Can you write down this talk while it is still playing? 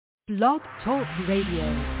Blog Talk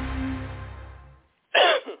Radio.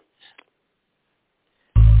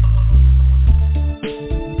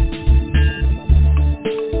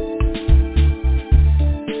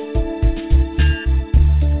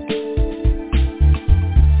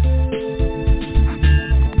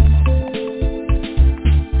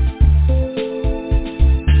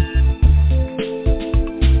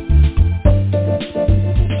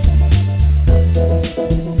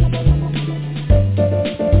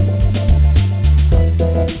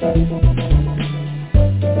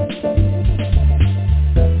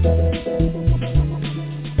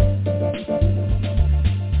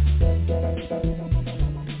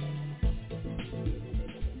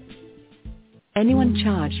 Anyone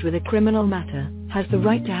charged with a criminal matter has the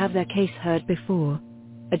right to have their case heard before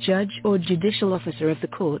a judge or judicial officer of the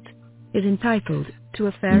court, is entitled to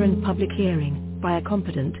a fair and public hearing by a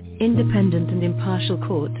competent, independent and impartial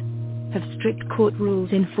court, have strict court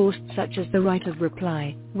rules enforced such as the right of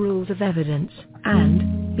reply, rules of evidence,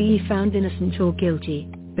 and be found innocent or guilty,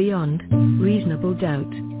 beyond reasonable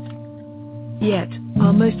doubt. Yet,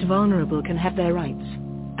 our most vulnerable can have their rights,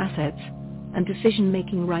 assets, and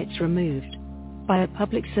decision-making rights removed by a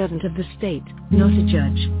public servant of the state, not a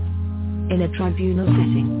judge, in a tribunal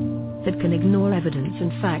setting that can ignore evidence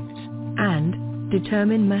and facts, and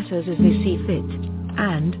determine matters as they see fit,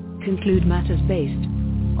 and conclude matters based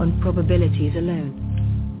on probabilities alone.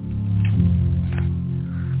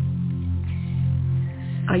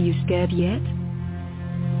 Are you scared yet?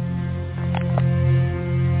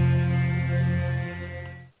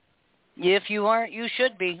 If you aren't, you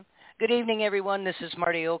should be. Good evening, everyone. This is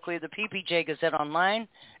Marty Oakley of the PPJ Gazette Online.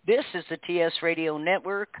 This is the TS Radio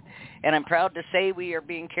Network, and I'm proud to say we are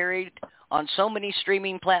being carried on so many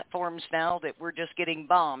streaming platforms now that we're just getting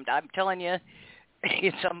bombed. I'm telling you,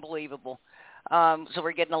 it's unbelievable. So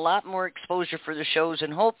we're getting a lot more exposure for the shows,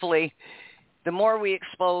 and hopefully the more we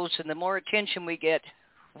expose and the more attention we get,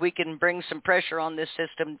 we can bring some pressure on this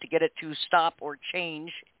system to get it to stop or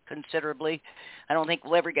change considerably. I don't think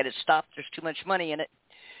we'll ever get it stopped. There's too much money in it.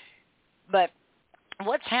 But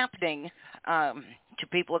what's happening to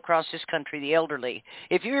people across this country, the elderly?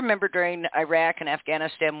 If you remember during Iraq and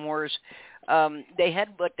Afghanistan wars, they had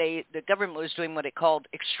the government was doing what it called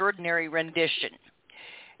extraordinary rendition.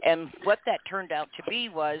 And what that turned out to be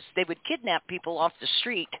was they would kidnap people off the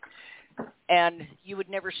street, and you would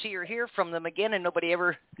never see or hear from them again, and nobody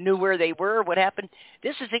ever knew where they were or what happened.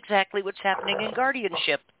 This is exactly what's happening in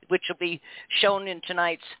guardianship, which will be shown in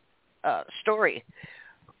tonight's story.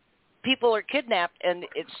 People are kidnapped, and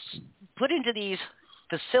it's put into these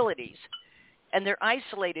facilities, and they're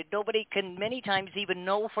isolated. Nobody can many times even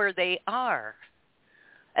know where they are.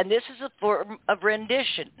 And this is a form of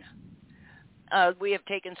rendition. We have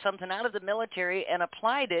taken something out of the military and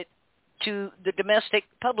applied it to the domestic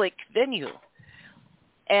public venue.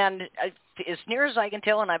 And as near as I can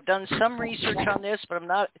tell, and I've done some research on this, but I'm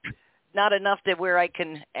not enough that where I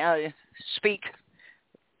can speak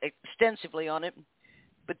extensively on it.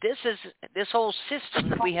 But this whole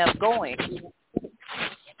system that we have going.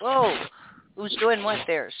 Whoa, who's doing what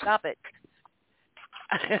there? Stop it.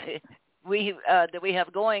 That we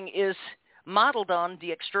have going is modeled on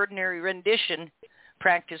the extraordinary rendition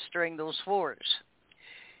practiced during those wars.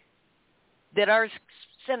 That our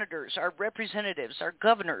senators, our representatives, our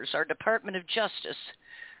governors, our Department of Justice,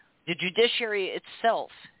 the judiciary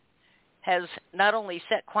itself has not only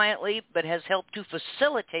sat quietly but has helped to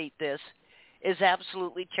facilitate this is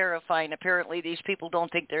absolutely terrifying. Apparently, these people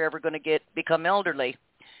don't think they're ever going to become elderly,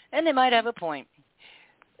 and they might have a point.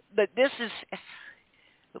 But this is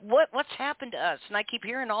what's happened to us, and I keep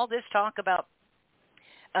hearing all this talk about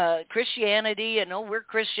Christianity, and we're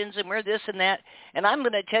Christians, and we're this and that, and I'm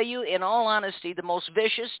going to tell you, in all honesty, the most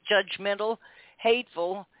vicious, judgmental,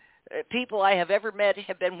 hateful people I have ever met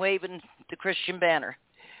have been waving the Christian banner.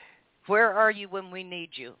 Where are you when we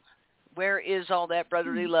need you? Where is all that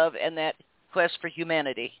brotherly love and that quest for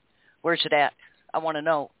humanity? Where's it at? I want to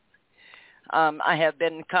know. I have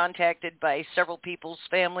been contacted by several people's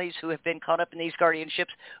families who have been caught up in these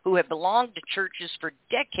guardianships, who have belonged to churches for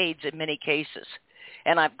decades in many cases.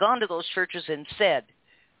 And I've gone to those churches and said,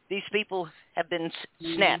 these people have been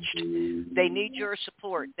snatched. They need your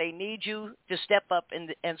support. They need you to step up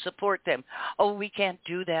and support them. Oh, we can't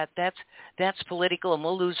do that. That's political, and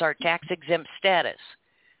we'll lose our tax-exempt status.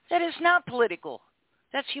 That is not political.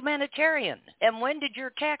 That's humanitarian. And when did your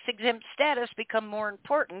tax-exempt status become more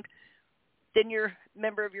important than your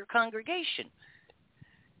member of your congregation?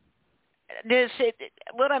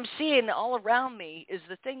 What I'm seeing all around me is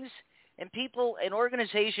the things and people and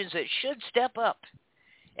organizations that should step up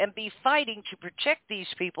and be fighting to protect these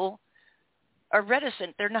people are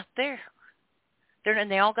reticent. They're not there.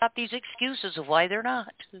 And they all got these excuses of why they're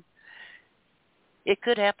not. It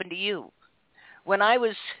could happen to you. When I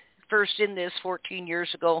was first in this 14 years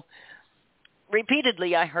ago,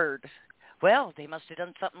 repeatedly I heard, well, they must have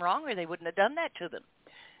done something wrong or they wouldn't have done that to them.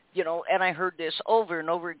 And I heard this over and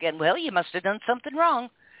over again, well, you must have done something wrong.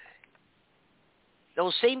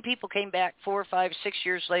 Those same people came back 4, 5, 6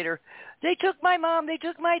 years later. They took my mom. They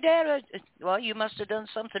took my dad. Well, you must have done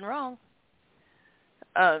something wrong.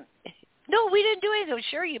 No, we didn't do anything.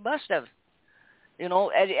 Sure, you must have.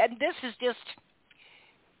 And this is just,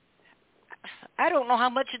 I don't know how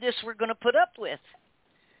much of this we're going to put up with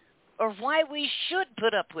or why we should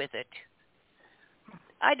put up with it.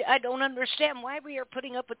 I don't understand why we are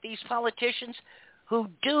putting up with these politicians who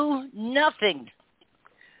do nothing,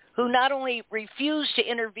 who not only refuse to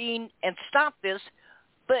intervene and stop this,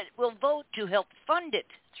 but will vote to help fund it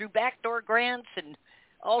through backdoor grants and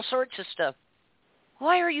all sorts of stuff.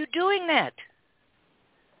 Why are you doing that?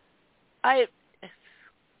 I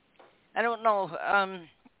don't know.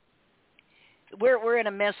 We're in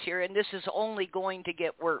a mess here, and this is only going to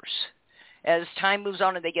get worse. As time moves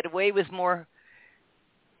on and they get away with more,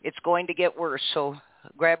 it's going to get worse, so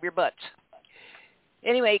grab your butts.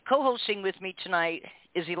 Anyway, co-hosting with me tonight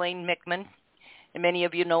is Elaine Mickman, and many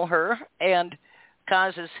of you know her, and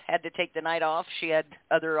Kaz has had to take the night off. She had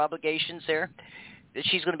other obligations there.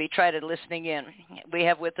 She's going to be trying to listening in. We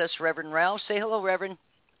have with us Reverend Ralph. Say hello, Reverend.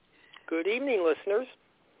 Good evening, listeners.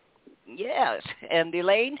 Yes, and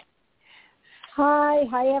Elaine?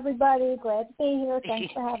 Hi, everybody. Glad to be here.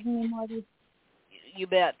 Thanks for having me, Marty. You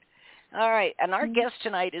bet. All right, and our guest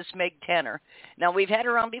tonight is Meg Tanner. Now, we've had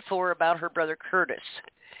her on before about her brother Curtis.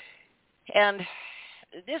 And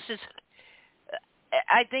this is,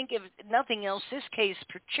 I think if nothing else, this case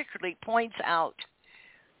particularly points out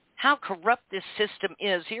how corrupt this system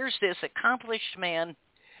is. Here's this accomplished man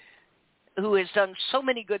who has done so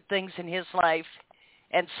many good things in his life,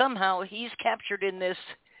 and somehow he's captured in this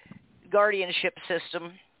guardianship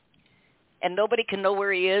system, and nobody can know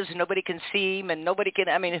where he is, and nobody can see him, and nobody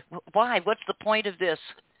can, why? What's the point of this?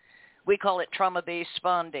 We call it trauma-based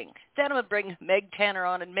bonding. Then I'm going to bring Meg Tanner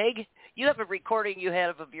on, and Meg, you have a recording you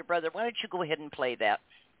have of your brother. Why don't you go ahead and play that?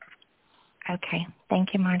 Okay.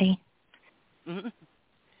 Thank you, Marty. Mm-hmm.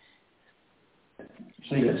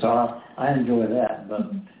 See, so I enjoy that,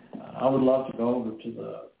 but I would love to go over to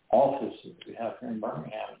the office that we have here in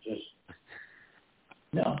Birmingham and just,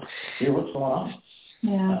 see what's going on.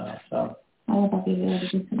 Yeah. So I would love to be able to do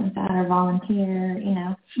something like that or volunteer,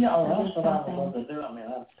 Yeah, that's what I would love to do. I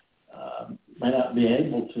may not be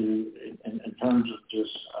able to in terms of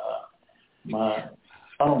just my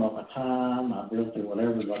time, my ability,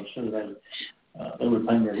 whatever, but I'm sure they would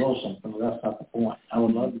pay me a little something, but that's not the point. I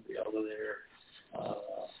would love to be over there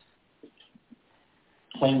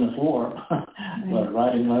clean the floor, but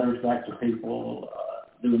writing letters back to people,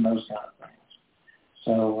 doing those kind of things.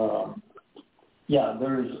 So,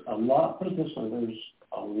 there's a lot, put it this way, there's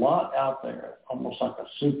a lot out there, almost like a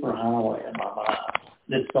super highway in my mind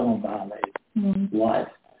that's going by me, life.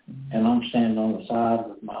 And I'm standing on the side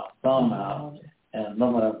with my thumb out, and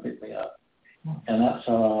nobody will pick me up. And that's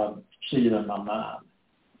how I see it in my mind.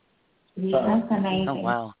 That's amazing. Oh,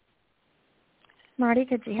 wow. Marty,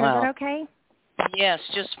 could you hear that okay? Yes,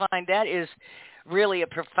 just fine. That is really a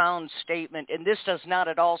profound statement, and this does not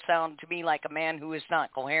at all sound to me like a man who is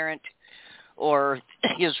not coherent or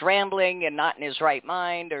is rambling and not in his right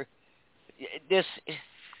mind, or this.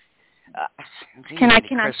 Can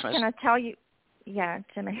I tell you? Yeah,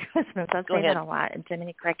 Jiminy Christmas. I say that a lot. And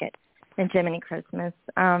Jiminy Cricket and Jiminy Christmas.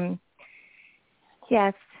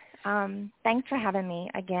 Yes. Thanks for having me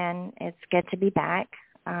again. It's good to be back.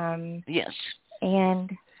 Yes. And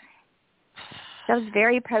that was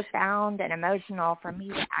very profound and emotional for me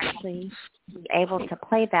to actually be able to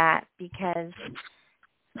play that, because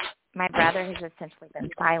my brother has essentially been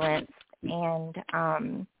silenced, and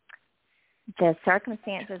the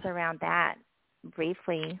circumstances around that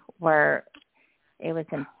briefly were, it was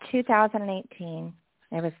in 2018,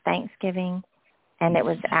 it was Thanksgiving, and it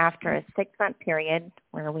was after a 6-month period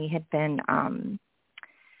where we had been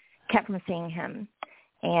kept from seeing him.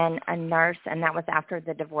 And a nurse, and that was after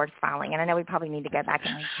the divorce filing. And I know we probably need to go back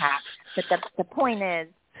and recap, but the point is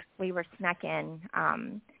we were snuck in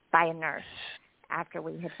by a nurse after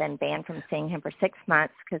we had been banned from seeing him for 6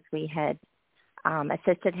 months because we had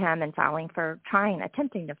assisted him in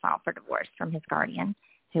attempting to file for divorce from his guardian,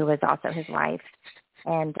 who was also his wife.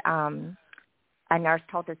 And a nurse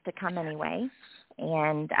told us to come anyway.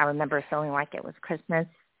 And I remember feeling like it was Christmas.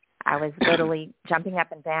 I was literally jumping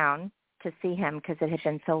up and down to see him because it had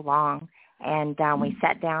been so long, And we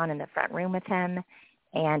sat down in the front room with him,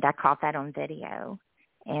 and I caught that on video.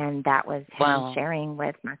 And that was him sharing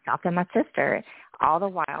with myself and my sister. All the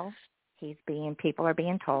while, people are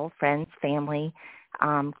being told, friends, family,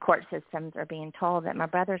 court systems are being told that my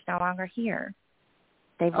brother's no longer here.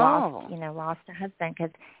 They've lost a husband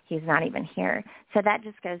because he's not even here. So that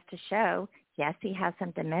just goes to show, yes, he has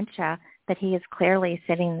some dementia, but he is clearly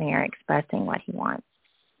sitting there expressing what he wants.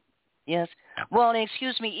 Yes. Well, and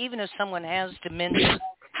excuse me, even if someone has dementia,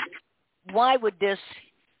 why would this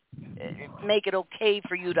make it okay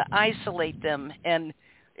for you to isolate them? And,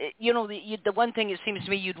 the one thing it seems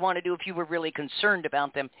to me you'd want to do if you were really concerned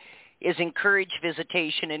about them is encourage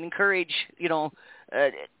visitation and encourage,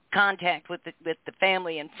 contact with the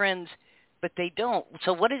family and friends, but they don't.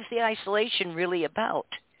 So what is the isolation really about?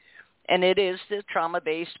 And it is the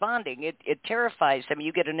trauma-based bonding. It terrifies them.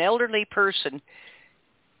 You get an elderly person,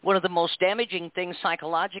 one of the most damaging things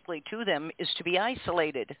psychologically to them is to be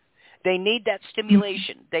isolated. They need that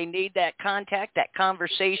stimulation. They need that contact, that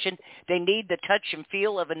conversation. They need the touch and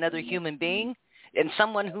feel of another human being and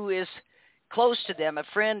someone who is close to them, a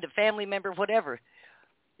friend, a family member, whatever.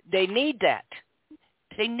 They need that.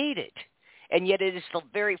 They need it. And yet it is the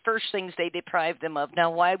very first things they deprive them of. Now,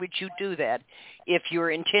 why would you do that if your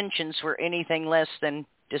intentions were anything less than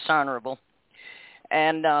dishonorable?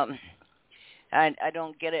 And I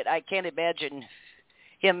don't get it. I can't imagine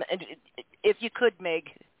him. If you could, Meg,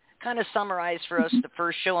 kind of summarize for us the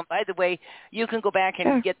first show. And by the way, you can go back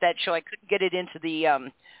and get that show. I couldn't get it into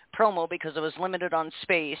the promo because I was limited on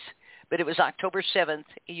space, but it was October 7th.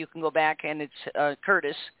 You can go back, and it's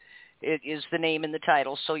Curtis. It is the name in the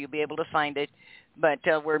title, so you'll be able to find it. But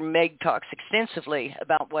where Meg talks extensively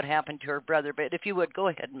about what happened to her brother. But if you would, go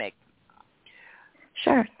ahead, Meg.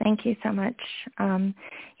 Sure. Thank you so much.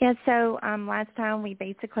 So last time we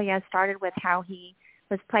basically started with how he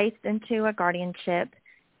was placed into a guardianship.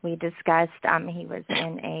 We discussed he was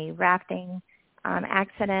in a rafting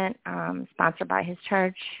accident sponsored by his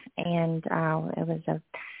church, and it was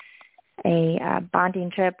a bonding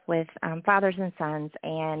trip with fathers and sons,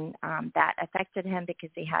 and that affected him because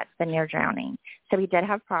he had been near drowning. So he did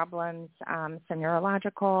have problems, some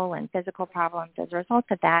neurological and physical problems as a result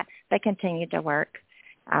of that, but continued to work.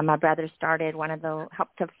 My brother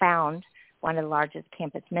helped to found one of the largest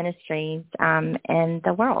campus ministries in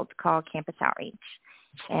the world called Campus Outreach.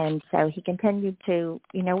 And so he continued to,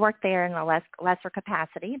 work there in a lesser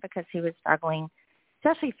capacity because he was struggling,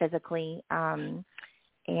 especially physically. So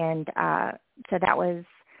that was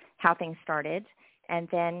how things started. And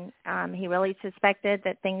then he really suspected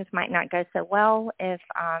that things might not go so well if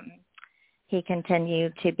he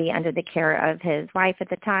continued to be under the care of his wife at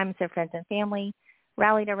the time. So friends and family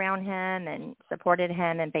rallied around him and supported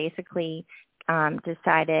him, and basically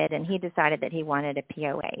decided that he wanted a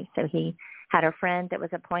POA. So he had a friend that was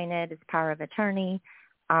appointed as power of attorney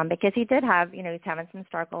because he did have, he's having some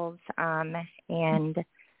struggles, and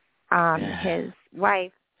his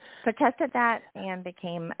wife protested that and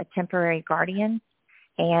became a temporary guardian.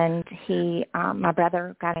 And my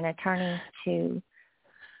brother got an attorney to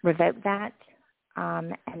revoke that,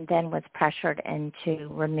 and then was pressured into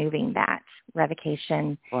removing that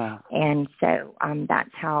revocation. Wow. And so that's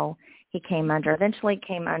how he eventually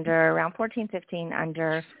came under around 14, 15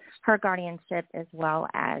 under her guardianship as well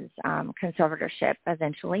as conservatorship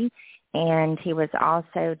eventually. And he was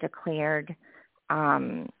also declared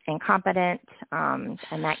incompetent, and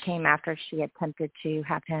that came after she attempted to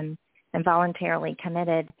have him involuntarily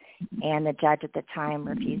committed, and the judge at the time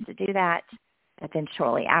refused to do that. But then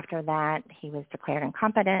shortly after that, he was declared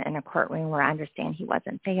incompetent in a courtroom where I understand he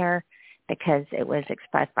wasn't there because it was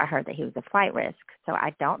expressed by her that he was a flight risk. So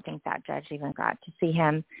I don't think that judge even got to see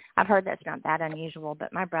him. I've heard that's not that unusual,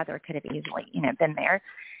 but my brother could have easily, been there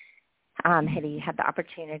had he had the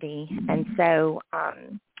opportunity. And so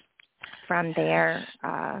from there,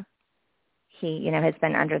 he, has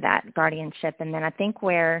been under that guardianship. And then I think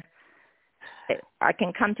where I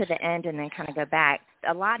can come to the end and then kind of go back,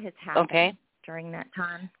 a lot has happened during that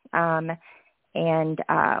time. And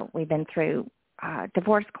we've been through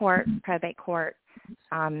divorce court, probate court,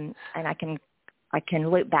 and I can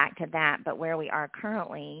loop back to that. But where we are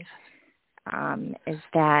currently is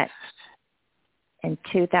that in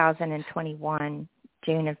 2021,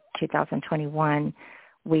 June of 2021,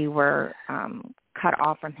 we were cut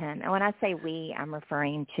off from him. And when I say we, I'm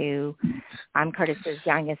referring to I'm Curtis's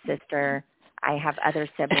youngest sister. I have other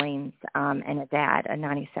siblings and a dad, a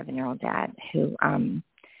 97-year-old dad, who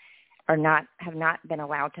have not been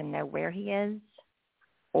allowed to know where he is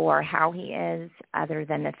or how he is, other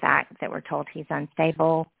than the fact that we're told he's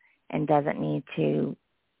unstable and doesn't need to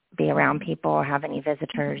be around people or have any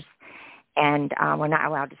visitors. and we're not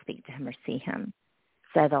allowed to speak to him or see him.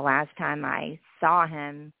 So the last time I saw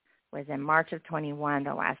him was in March of 21.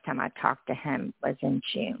 The last time I talked to him was in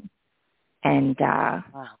June. And, wow.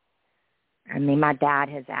 I mean, my dad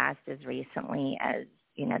has asked as recently as,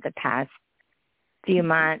 the past few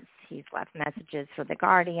months, he's left messages for the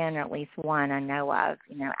guardian, or at least one I know of,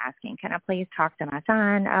 asking, can I please talk to my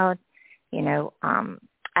son? Oh,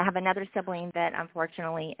 I have another sibling that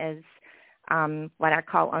unfortunately is what I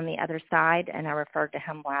call on the other side, and I referred to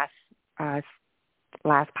him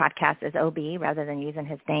last podcast as OB rather than using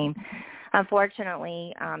his name.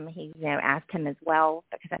 Unfortunately, he asked him as well,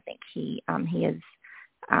 because I think he is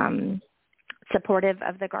supportive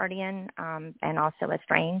of the guardian and also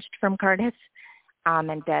estranged from Curtis,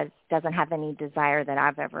 and doesn't have any desire that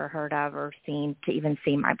I've ever heard of or seen to even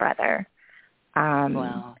see my brother.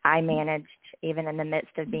 Wow. I managed, even in the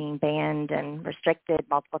midst of being banned and restricted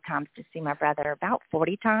multiple times, to see my brother about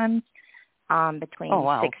 40 times between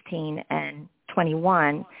 16 and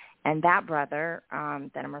 21. And that brother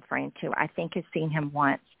that I'm referring to, I think has seen him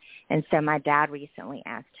once. And so my dad recently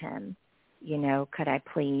asked him, could I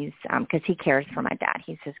please, because he cares for my dad.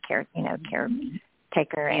 He's his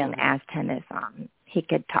caretaker, and asked him if he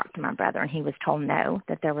could talk to my brother. And he was told no,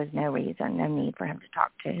 that there was no reason, no need for him to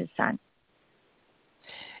talk to his son.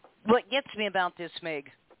 What gets me about this, Meg,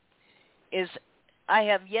 is I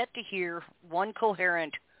have yet to hear one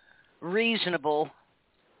coherent, reasonable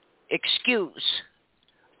excuse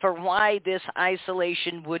for why this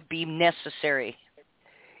isolation would be necessary.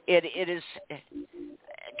 It is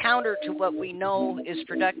counter to what we know is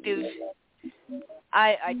productive.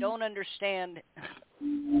 I don't understand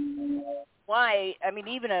why. I mean,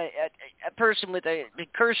 even a person with a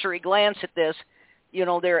cursory glance at this,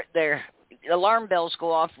 their alarm bells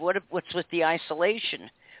go off. What's with the isolation?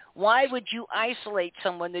 Why would you isolate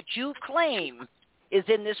someone that you claim is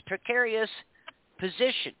in this precarious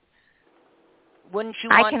position? Wouldn't you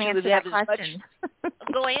want to have as much?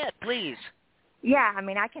 Go ahead, please. Yeah, I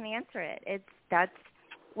mean, I can answer it. And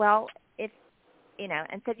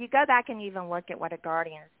so if you go back and even look at what a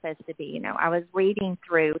guardian is supposed to be, I was reading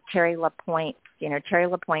through Terry LaPointe. Terry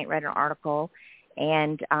LaPointe read an article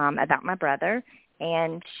and about my brother,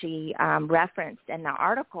 and she referenced in the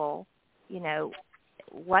article,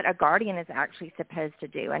 what a guardian is actually supposed to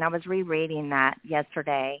do. And I was rereading that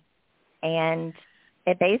yesterday, and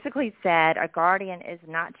it basically said a guardian is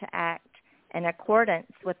not to act in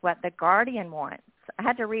accordance with what the guardian wants. I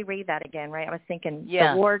had to reread that again, right? I was thinking,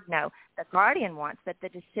 the ward, no. The guardian wants that the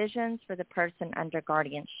decisions for the person under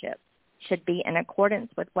guardianship should be in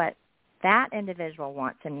accordance with what that individual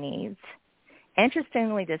wants and needs.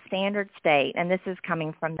 Interestingly, the standard state, and this is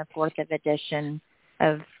coming from the 4th edition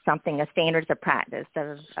of something, a standards of practice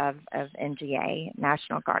of NGA,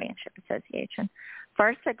 National Guardianship Association.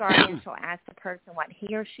 First, the guardian shall ask the person what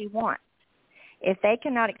he or she wants. If they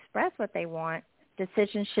cannot express what they want,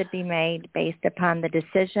 decisions should be made based upon the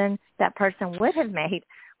decision that person would have made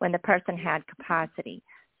when the person had capacity.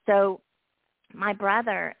 So my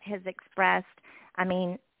brother has expressed,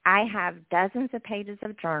 I have dozens of pages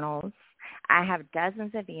of journals. I have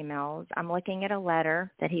dozens of emails. I'm looking at a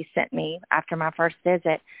letter that he sent me after my first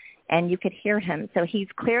visit, and you could hear him. So he's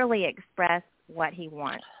clearly expressed what he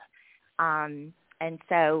wants. And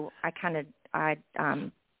so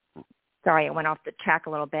sorry, I went off the track a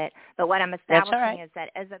little bit. But what I'm establishing is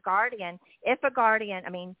that as a guardian,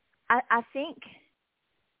 I think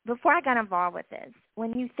before I got involved with this,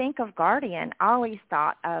 when you think of guardian, I always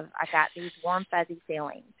thought of, I got these warm, fuzzy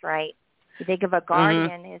feelings, right? You think of a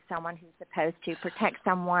guardian as someone who's supposed to protect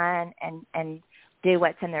someone and do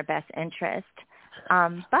what's in their best interest.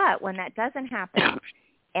 But when that doesn't happen,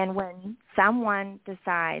 and when someone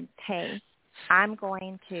decides, hey, I'm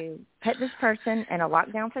going to put this person in a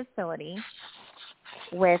lockdown facility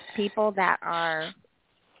with people that are,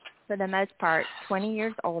 for the most part, 20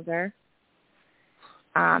 years older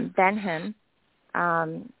than him,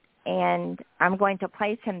 and I'm going to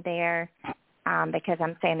place him there because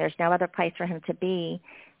I'm saying there's no other place for him to be,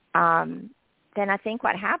 then I think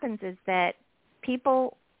what happens is that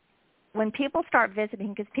when people start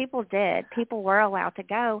visiting, because people were allowed to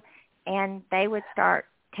go, and they would start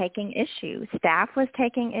taking issue. Staff was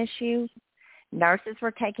taking issue. Nurses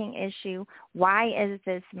were taking issue. Why is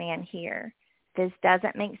this man here? This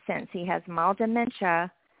doesn't make sense. He has mild dementia,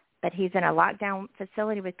 but he's in a lockdown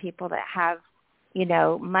facility with people that have,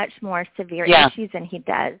 much more severe issues than he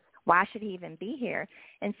does. Why should he even be here?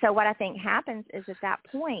 And so what I think happens is at that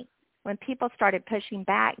point, when people started pushing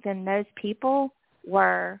back, then those people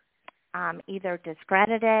were either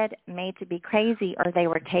discredited, made to be crazy, or they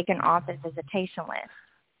were taken off the visitation list.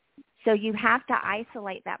 So you have to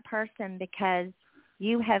isolate that person because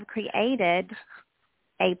you have created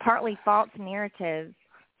a partly false narrative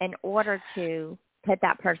in order to put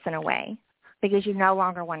that person away because you no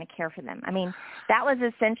longer want to care for them. I mean, that was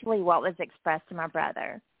essentially what was expressed to my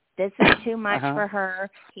brother. This is too much for her.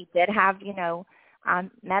 He did have,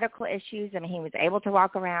 medical issues. I mean, he was able to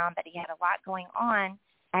walk around, but he had a lot going on,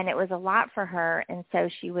 and it was a lot for her. And so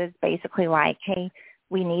she was basically like, hey,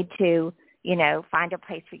 we need to, find a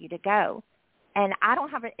place for you to go. And I don't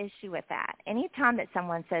have an issue with that. Anytime that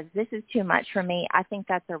someone says, this is too much for me, I think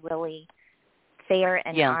that's a really fair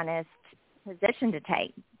and honest position to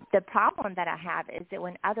take. The problem that I have is that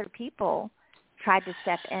when other people tried to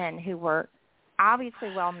step in who were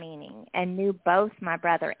obviously well-meaning and knew both my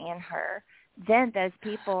brother and her, then those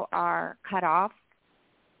people are cut off.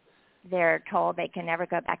 They're told they can never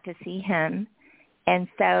go back to see him. And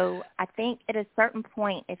so I think at a certain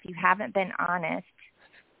point, if you haven't been honest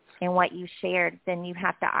in what you shared, then you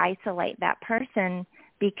have to isolate that person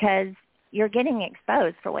because you're getting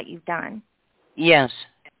exposed for what you've done. Yes.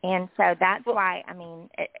 And so that's why, I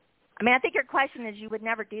think your question is you would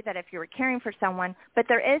never do that if you were caring for someone, but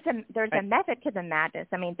there's a method to the madness.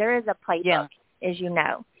 I mean, there is a playbook, as you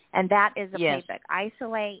know, and that is a playbook.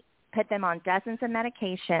 Isolate, put them on dozens of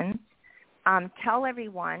medications, tell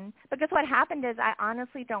everyone, because what happened is I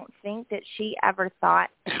honestly don't think that she ever thought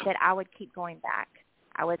that I would keep going back.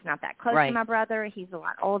 I was not that close to my brother. He's a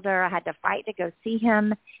lot older. I had to fight to go see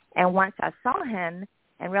him, and once I saw him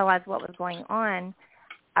and realized what was going on,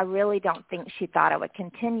 I really don't think she thought I would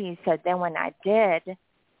continue. So then when I did,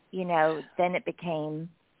 then it became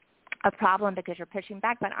a problem because you're pushing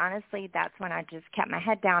back. But honestly, that's when I just kept my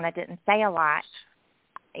head down. I didn't say a lot,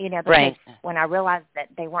 because when I realized that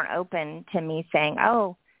they weren't open to me saying,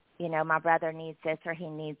 oh, my brother needs this or he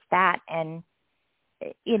needs that. And,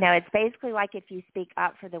 it's basically like if you speak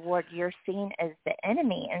up for the ward, you're seen as the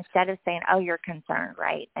enemy instead of saying, oh, you're concerned,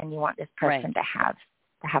 right? And you want this person to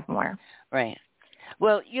have more. Right.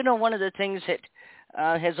 Well, one of the things that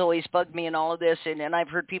has always bugged me in all of this, and I've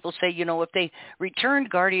heard people say, if they returned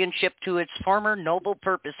guardianship to its former noble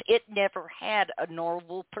purpose, it never had a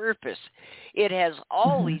noble purpose. It has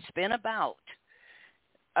always been about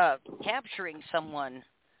capturing someone,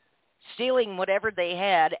 stealing whatever they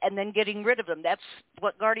had, and then getting rid of them. That's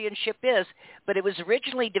what guardianship is. But it was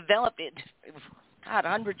originally developed,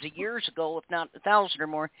 hundreds of years ago, if not 1,000 or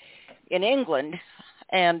more, in England,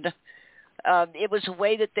 and it was a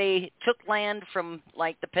way that they took land from,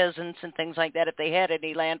 like, the peasants and things like that, if they had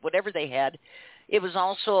any land, whatever they had. It was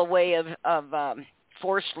also a way of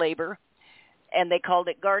forced labor, and they called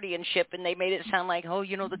it guardianship, and they made it sound like, oh,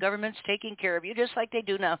 the government's taking care of you, just like they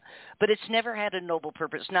do now. But it's never had a noble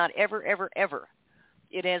purpose, not ever, ever, ever.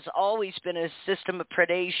 It has always been a system of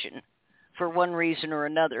predation for one reason or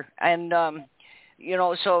another. And,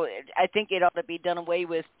 so I think it ought to be done away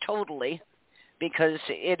with totally because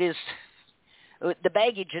it is – the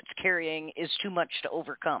baggage it's carrying is too much to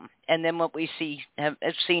overcome. And then what we have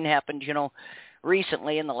seen happened,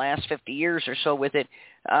 recently in the last 50 years or so with it,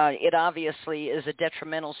 it obviously is a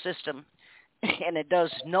detrimental system, and it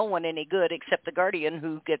does no one any good except the guardian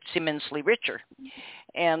who gets immensely richer.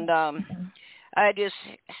 And I'm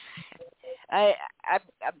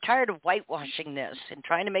tired of whitewashing this and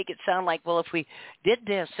trying to make it sound like, well, if we did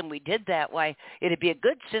this and we did that, why, it'd be a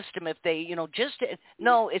good system if they,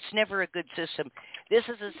 no, it's never a good system. This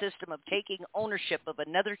is a system of taking ownership of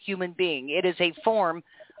another human being. It is a form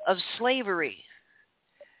of slavery.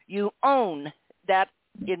 You own that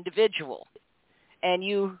individual, and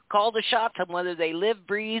you call the shots on whether they live,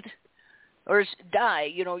 breathe, or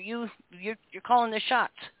die. You're calling the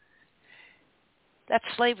shots. That's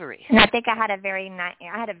slavery. And I think I had a very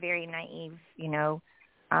naive,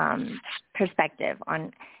 perspective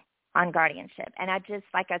on guardianship. And I just,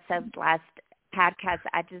 like I said last podcast,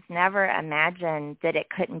 I just never imagined that it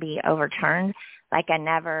couldn't be overturned. Like I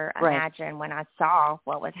never imagined when I saw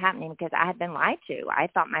what was happening because I had been lied to. I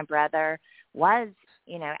thought my brother was,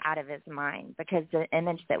 out of his mind because the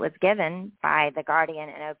image that was given by the guardian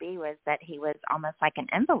and OB was that he was almost like an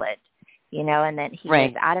invalid. And that he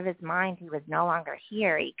was out of his mind. He was no longer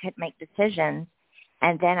here. He couldn't make decisions.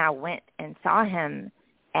 And then I went and saw him,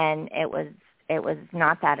 and it was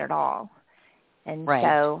not that at all. And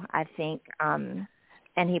so I think, and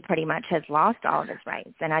he pretty much has lost all of his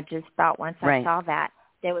rights. And I just thought once I saw that,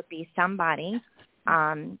 there would be somebody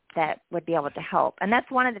that would be able to help. And that's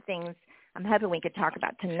one of the things I'm hoping we could talk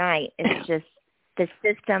about tonight is just the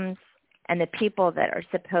systems and the people that are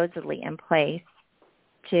supposedly in place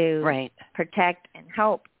to protect and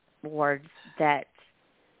help wards that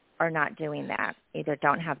are not doing that, either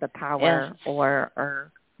don't have the power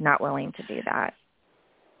or not willing to do that.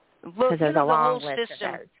 Well, there's the a long whole list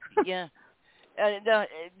system, of those. yeah.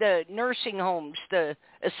 The nursing homes, the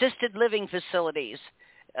assisted living facilities,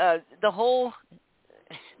 this whole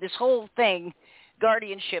thing,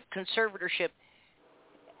 guardianship, conservatorship,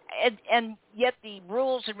 and yet the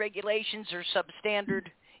rules and regulations are substandard.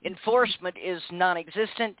 Enforcement is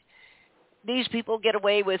non-existent. These people get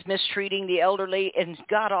away with mistreating the elderly in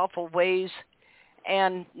god-awful ways,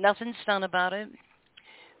 and nothing's done about it.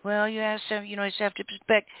 Well, you have to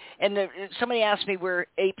respect. And somebody asked me where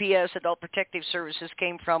APS, Adult Protective Services,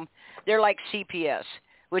 came from. They're like CPS,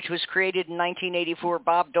 which was created in 1984.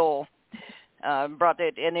 Bob Dole brought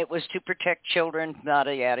it, and it was to protect children,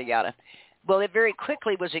 yada, yada, yada. Well, it very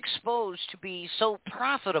quickly was exposed to be so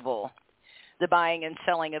profitable, the buying and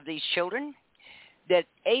selling of these children, that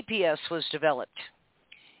APS was developed.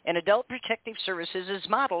 And Adult Protective Services is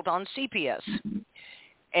modeled on CPS.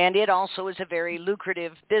 And it also is a very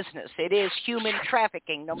lucrative business. It is human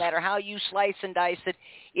trafficking. No matter how you slice and dice it,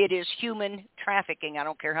 it is human trafficking. I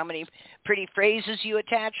don't care how many pretty phrases you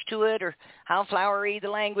attach to it or how flowery the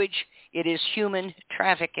language. It is human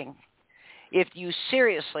trafficking. If you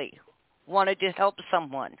seriously wanted to help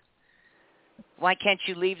someone, why can't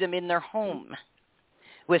you leave them in their home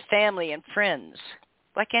with family and friends?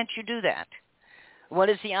 Why can't you do that? What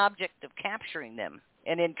is the object of capturing them?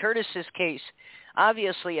 And in Curtis's case,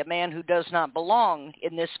 obviously a man who does not belong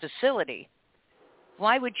in this facility.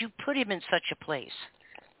 Why would you put him in such a place?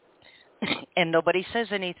 And nobody says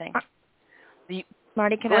anything.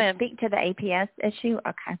 Marty, can I speak to the APS issue?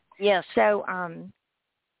 Okay. Yes. So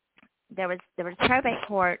there was probate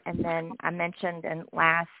court, and then I mentioned in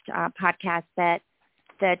last podcast that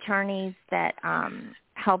the attorneys that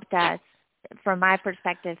helped us, from my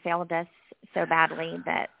perspective, failed us so badly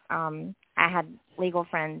that I had legal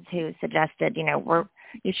friends who suggested,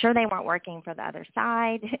 you sure they weren't working for the other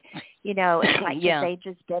side? It's like if they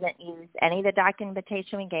just didn't use any of the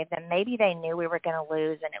documentation we gave them, maybe they knew we were going to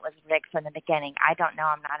lose and it was rigged from the beginning. I don't know.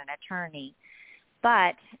 I'm not an attorney.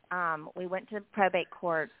 But we went to probate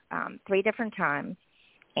court 3 different times.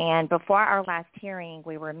 And before our last hearing,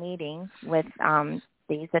 we were meeting with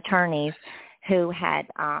these attorneys who had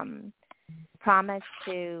promised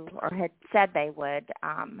to, or had said they would,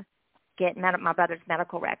 get my brother's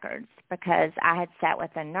medical records, because I had sat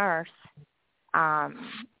with a nurse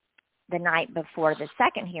the night before the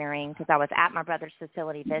second hearing, because I was at my brother's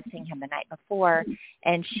facility visiting him the night before,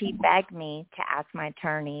 and she begged me to ask my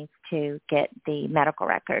attorneys to get the medical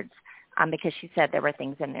records because she said there were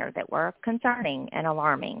things in there that were concerning and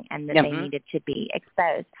alarming and that they needed to be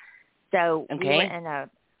exposed. So we were in a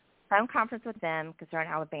phone conference with them because they're in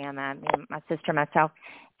Alabama, me and my sister, myself,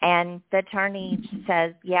 and the attorney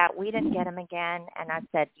says, yeah, we didn't get him again. And I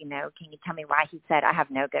said, can you tell me why? He said, I have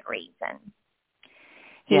no good reason.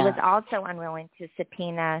 He was also unwilling to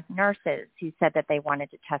subpoena nurses who said that they wanted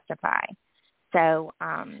to testify. So,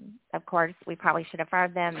 of course, we probably should have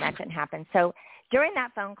fired them. That didn't happen. So during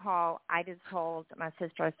that phone call, I just told my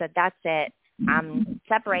sister, I said, that's it. I'm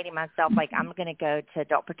separating myself. Like, I'm going to go to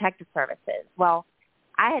Adult Protective Services. Well,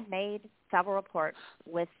 I had made several reports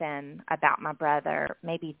with them about my brother,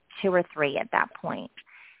 maybe 2 or 3 at that point.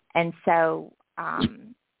 And so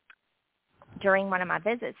during one of my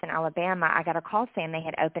visits in Alabama, I got a call saying they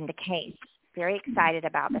had opened a case. Very excited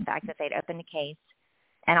about the fact that they'd opened a case.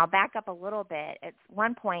 And I'll back up a little bit. At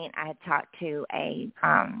one point, I had talked to a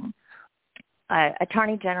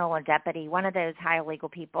attorney general or deputy, one of those high legal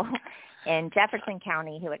people in Jefferson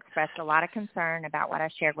County, who expressed a lot of concern about what I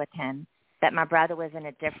shared with him, that my brother was in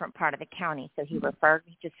a different part of the county. So he referred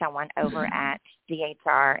me to someone over at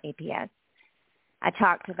DHR APS. I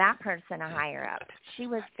talked to that person, a higher up. She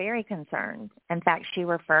was very concerned. In fact, she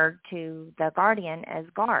referred to the guardian as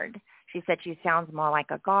guard. She said she sounds more like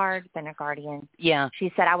a guard than a guardian. Yeah.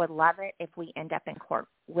 She said, I would love it if we end up in court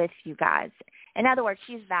with you guys. In other words,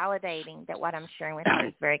 she's validating that what I'm sharing with her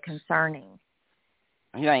is very concerning.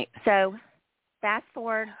 Right. So fast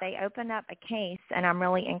forward, they open up a case, and I'm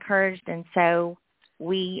really encouraged. And so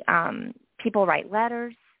we, people write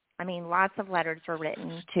letters. I mean, lots of letters were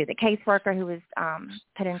written to the caseworker who was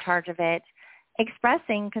put in charge of it,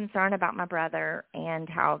 expressing concern about my brother and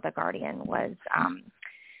how the guardian was,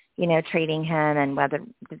 treating him, and whether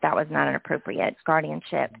that was not an appropriate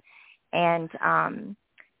guardianship. And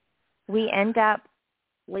we end up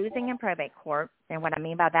losing in probate court. And what I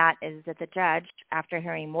mean by that is that the judge, after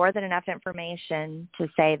hearing more than enough information to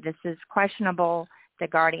say this is questionable, the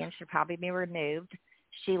guardian should probably be removed,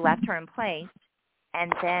 she left her in place.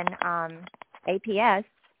 And then APS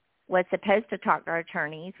was supposed to talk to our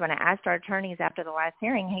attorneys. When I asked our attorneys after the last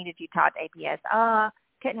hearing, hey, did you talk to APS?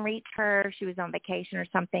 couldn't reach her. She was on vacation or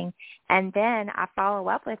something. And then I follow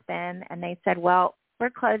up with them, and they said, well, we're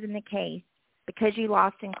closing the case because you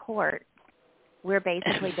lost in court. We're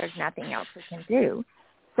basically, there's nothing else we can do.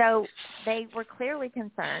 So they were clearly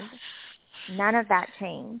concerned. None of that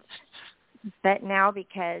changed. But now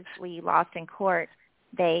because we lost in court,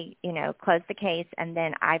 they, closed the case, and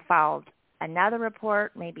then I filed another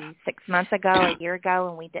report maybe 6 months ago, a year ago,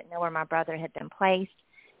 and we didn't know where my brother had been placed.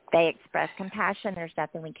 They expressed compassion. There's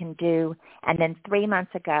nothing we can do. And then 3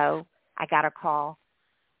 months ago, I got a call.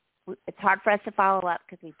 It's hard for us to follow up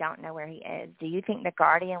because we don't know where he is. Do you think the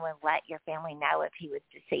guardian would let your family know if he was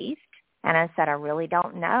deceased? And I said, I really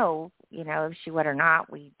don't know, if she would or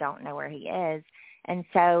not. We don't know where he is. And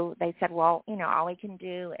so they said, well, all we can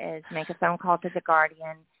do is make a phone call to the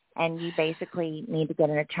guardian, and you basically need to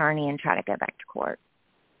get an attorney and try to go back to court.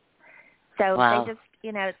 So wow. They just,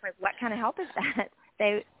 it's like, what kind of help is that?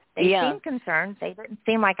 They seemed concerned. They didn't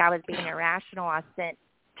seem like I was being irrational. I sent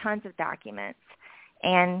tons of documents.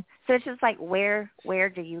 And so it's just like, where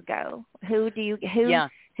do you go? Who do you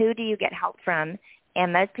get help from?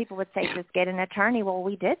 And most people would say, just get an attorney. Well,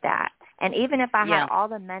 we did that. And even if I had all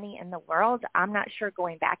the money in the world, I'm not sure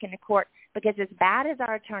going back into court, because as bad as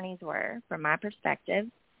our attorneys were, from my perspective,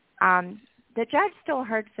 the judge still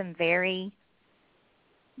heard some very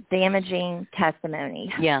damaging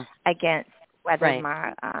testimony against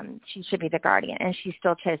whether she should be the guardian, and she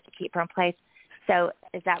still chose to keep her in place. So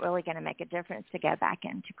is that really going to make a difference to go back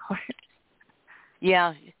into court?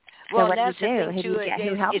 Yeah. Well, so what that's do you do? The thing, Who do you get?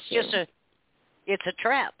 Who helps you? It's a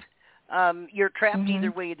trap. You're trapped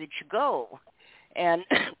either way that you go. And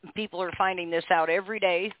people are finding this out every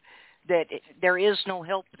day, that there is no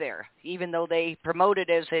help there, even though they promote it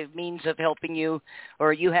as a means of helping you,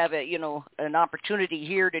 or you have an opportunity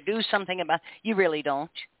here to do something about it. You really don't.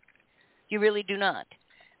 You really do not.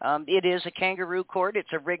 It is a kangaroo court.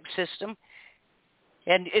 It's a rigged system.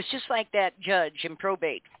 And it's just like that judge in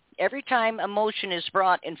probate. Every time a motion is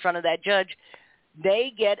brought in front of that judge,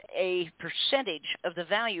 they get a percentage of the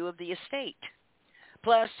value of the estate,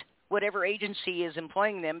 plus whatever agency is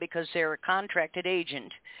employing them, because they're a contracted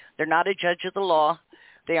agent. They're not a judge of the law.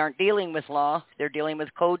 They aren't dealing with law. They're dealing with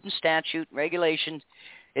code and statute, regulations,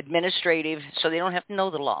 administrative, so they don't have to know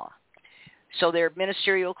the law. So they're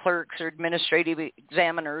ministerial clerks or administrative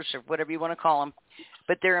examiners or whatever you want to call them,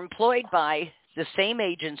 but they're employed by the same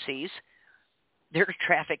agencies. They're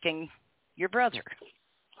trafficking your brother.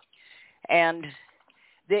 And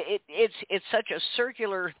it's such a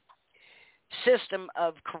circular system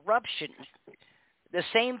of corruption. The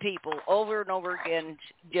same people over and over again,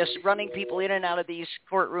 just running people in and out of these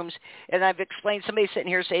courtrooms. And I've explained, somebody sitting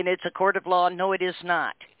here saying it's a court of law. No, it is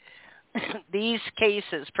not. These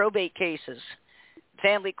cases, probate cases,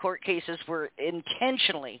 family court cases, were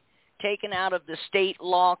intentionally taken out of the state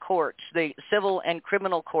law courts, the civil and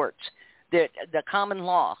criminal courts, the common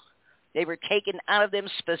law. They were taken out of them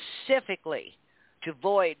specifically to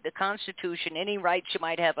void the Constitution, any rights you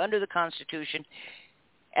might have under the Constitution.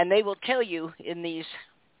 And they will tell you in these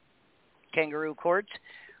kangaroo courts,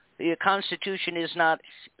 the Constitution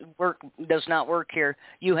does not work here.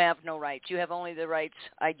 You have no rights. You have only the rights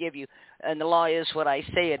I give you. And the law is what I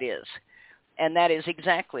say it is. And that is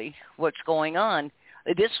exactly what's going on.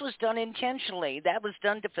 This was done intentionally. That was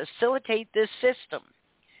done to facilitate this system.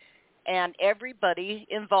 And everybody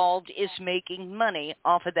involved is making money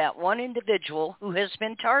off of that one individual who has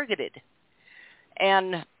been targeted.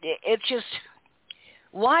 And it's just,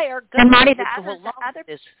 why are government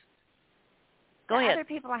this? Go ahead. Other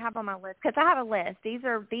people I have on my list, because I have a list. These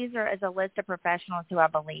are as a list of professionals who I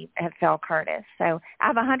believe have failed Curtis. So I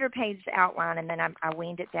have a 100-page outline, and then I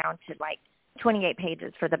weaned it down to like 28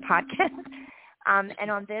 pages for the podcast. And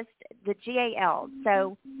on this, the GAL.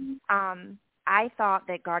 So I thought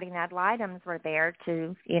that guardian ad litems were there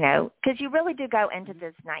to, because you really do go into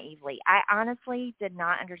this naively. I honestly did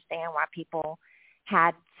not understand why people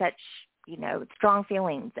had such, strong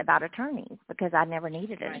feelings about attorneys, because I never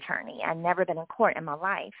needed an attorney. I'd never been in court in my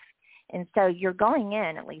life. And so you're going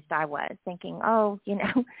in, at least I was, thinking,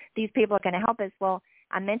 these people are going to help us. Well,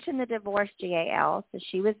 I mentioned the divorce GAL, so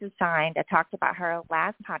she was assigned. I talked about her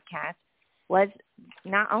last podcast. Was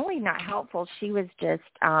not only not helpful, she was just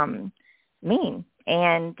mean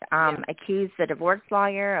and accused the divorce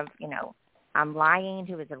lawyer of, lying,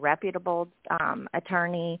 who was a reputable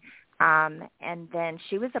attorney. And then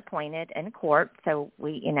she was appointed in court, so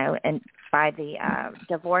we, and by the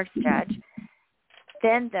divorce judge.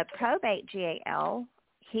 Then the probate GAL,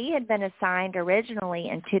 he had been assigned originally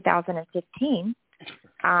in 2015,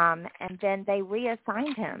 and then they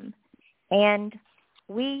reassigned him. And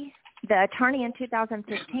we the attorney in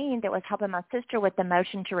 2015 that was helping my sister with the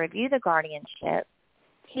motion to review the guardianship,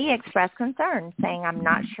 he expressed concern, saying, I'm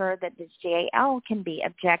not sure that this GAL can be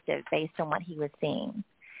objective based on what he was seeing.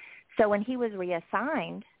 So when he was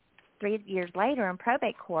reassigned 3 years later in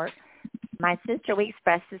probate court, my sister, we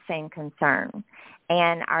expressed the same concern.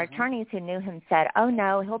 And our attorneys who knew him said, oh,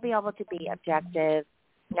 no, he'll be able to be objective.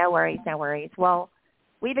 No worries, no worries. Well,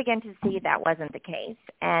 we began to see that wasn't the case.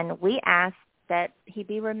 And we asked that he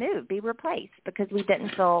be removed, be replaced, because we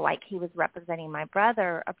didn't feel like he was representing my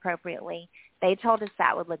brother appropriately. They told us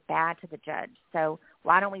that would look bad to the judge. So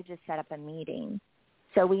why don't we just set up a meeting?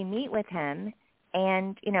 So we meet with him,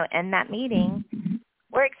 and, you know, in that meeting,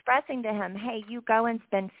 we're expressing to him, hey, you go and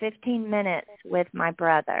spend 15 minutes with my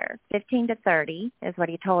brother. 15 to 30 is what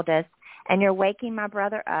he told us, and you're waking my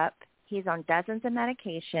brother up. He's on dozens of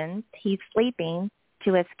medications. He's sleeping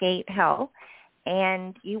to escape hell.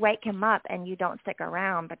 And you wake him up and you don't stick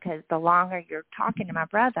around, because the longer you're talking to my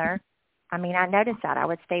brother, I mean, I noticed that. I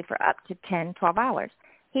would stay for up to 10, 12 hours.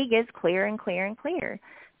 He gets clear and clear and clear.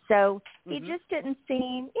 So he just didn't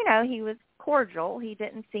seem, you know, he was cordial. He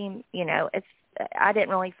didn't seem, you know, I didn't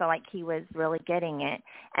really feel like he was really getting it.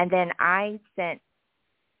 And then I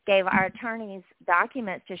gave our attorneys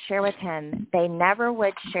documents to share with him. They never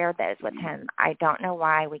would share those with him. I don't know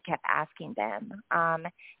why. We kept asking them. And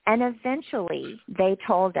eventually they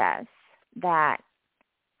told us that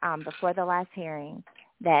before the last hearing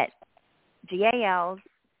that GALs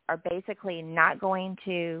are basically not going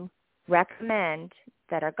to recommend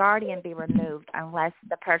that a guardian be removed unless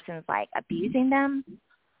the person's like abusing them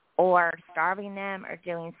or starving them or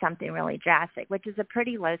doing something really drastic, which is a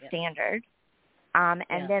pretty low standard.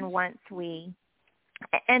 Then once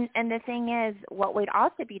and the thing is, what we'd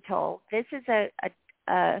also be told, this is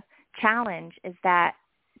a challenge, is that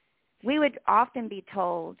we would often be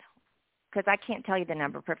told, because I can't tell you the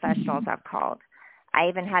number of professionals I've called. I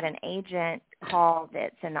even had an agent call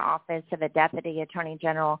that's in the office of a deputy attorney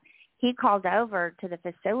general. He called over to the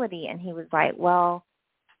facility and he was like, well,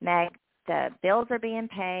 Meg, the bills are being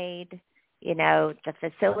paid. You know, the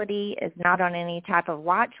facility is not on any type of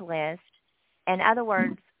watch list. In other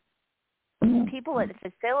words, people at the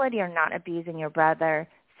facility are not abusing your brother,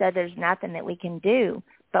 so there's nothing that we can do.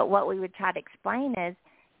 But what we would try to explain is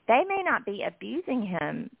they may not be abusing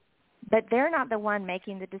him, but they're not the one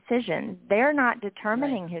making the decisions. They're not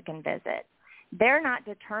determining who can visit. They're not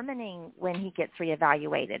determining when he gets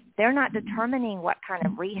reevaluated. They're not determining what kind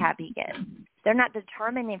of rehab he gets. They're not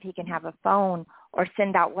determining if he can have a phone or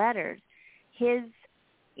send out letters. His,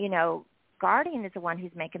 you know, guardian is the one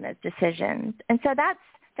who's making those decisions. And so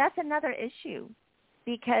that's another issue,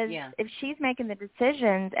 because if she's making the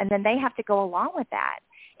decisions and then they have to go along with that.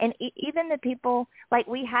 And even the people, like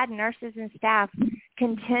we had nurses and staff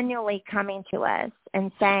continually coming to us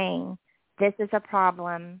and saying, this is a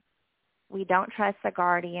problem. We don't trust the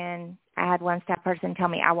guardian. I had one staff person tell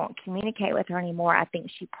me, I won't communicate with her anymore. I think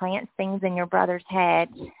she plants things in your brother's head.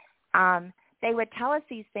 They would tell us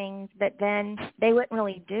these things, but then they wouldn't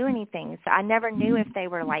really do anything. So I never knew if they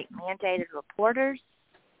were like mandated reporters.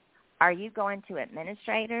 Are you going to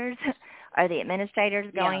administrators? Are the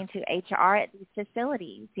administrators going to HR at these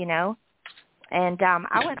facilities, you know? And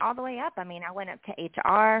I went all the way up. I mean, I went up to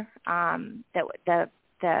HR,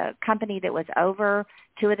 the company that was over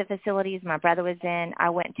two of the facilities my brother was in.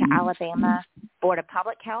 I went to Alabama Board of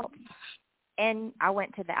Public Health, and I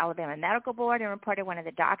went to the Alabama Medical Board and reported one of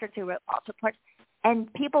the doctors who wrote false reports.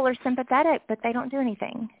 And people are sympathetic, but they don't do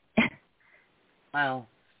anything. Wow.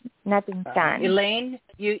 Nothing's done. Elaine,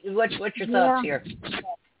 what's your thoughts here?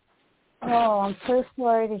 Oh, I'm so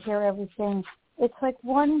sorry to hear everything. It's like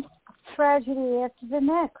one tragedy after the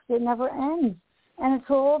next. It never ends. And it's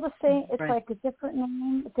all the same. It's like a different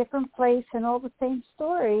name, a different place, and all the same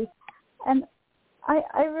story. And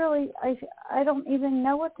I don't even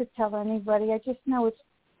know what to tell anybody. I just know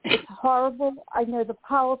it's horrible. I know the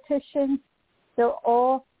politicians, they're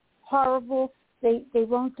all horrible. They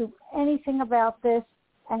won't do anything about this,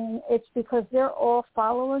 and it's because they're all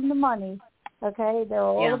following the money. Okay, they're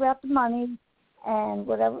all about the money and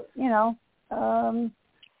whatever, you know.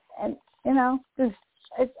 And you know,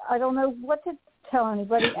 I don't know what to tell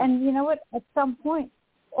anybody. And you know what? At some point,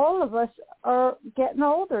 all of us are getting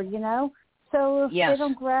older. You know. So if they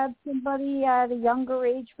don't grab somebody at a younger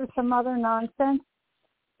age for some other nonsense,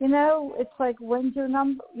 you know, it's like, when's your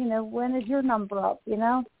number? You know, when is your number up? You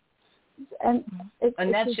know, and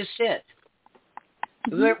that's just it.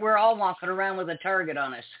 We're all walking around with a target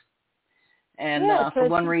on us, and for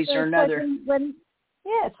one reason or another. Like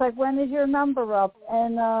it's like, when is your number up?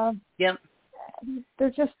 And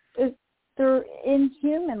they're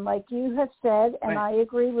inhuman, like you have said, and I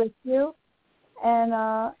agree with you. And,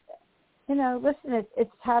 listen,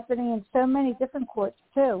 it's happening in so many different courts,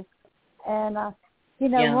 too. And,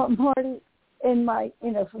 what Marty, in my,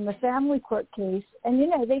 from the family court case, and,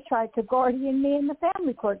 they tried to guardian me in the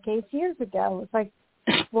family court case years ago. It's like,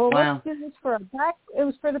 well, let's do this it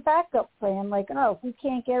was for the backup plan. Like, if we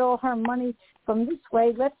can't get all her money from this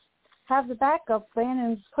way, let's have the backup plan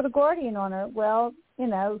and put a guardian on her. Well,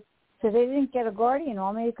 so they didn't get a guardian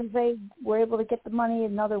on me because they were able to get the money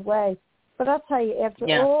another way. But I'll tell you, after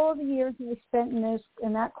all the years we spent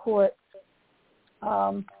in that court,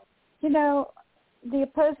 the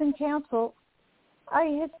opposing counsel, I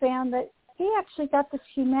had found that he actually got this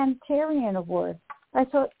humanitarian award. I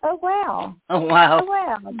thought, oh wow.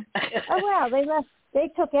 They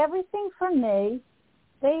took everything from me.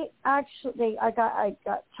 I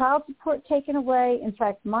got child support taken away. In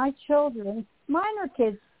fact, my children, minor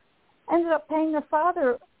kids, ended up paying their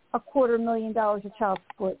father $250,000 of child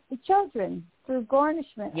support. The children through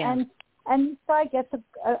garnishment, and this guy gets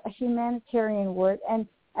a humanitarian award. And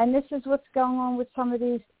this is what's going on with some of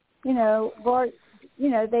these,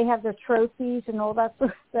 they have their trophies and all that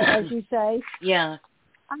sort of stuff, as you say. Yeah.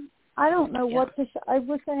 I don't know what to say. I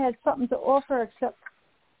wish I had something to offer, except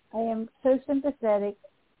I am so sympathetic,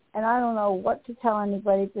 and I don't know what to tell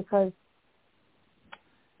anybody because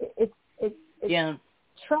it's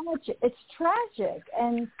tragic. It's tragic,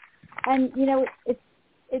 and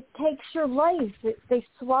it takes your life. They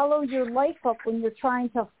swallow your life up when you're trying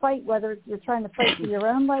to fight, whether you're trying to fight for your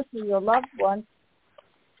own life or your loved one.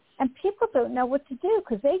 And people don't know what to do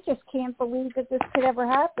because they just can't believe that this could ever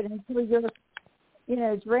happen until you're,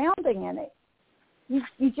 drowning in it.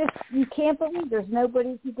 You can't believe there's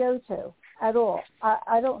nobody to go to at all.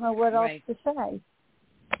 I don't know what else to say.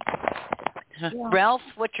 Yeah. Ralph,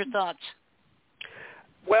 what's your thoughts?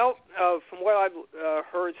 Well, from what I've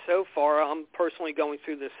heard so far, I'm personally going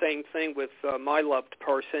through the same thing with my loved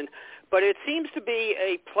person. But it seems to be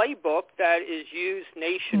a playbook that is used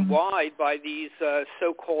nationwide by these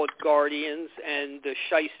so-called guardians and the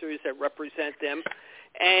shysters that represent them.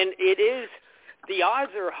 And the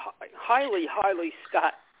odds are highly, highly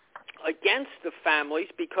stacked against the families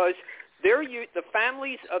because the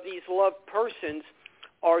families of these loved persons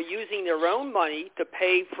are using their own money to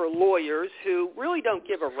pay for lawyers who really don't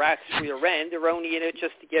give a rat's rear end. They're only in it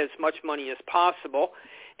just to get as much money as possible,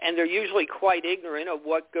 and they're usually quite ignorant of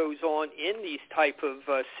what goes on in these type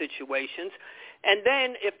of situations. And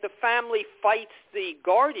then if the family fights the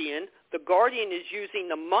guardian is using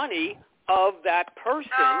the money of that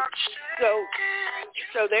person.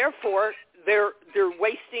 So therefore, they're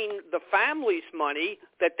wasting the family's money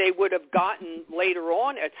that they would have gotten later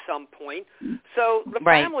on at some point. So the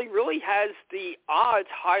family really has the odds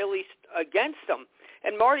highly against them.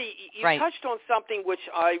 And Marty, you touched on something which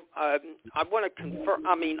I want to confirm.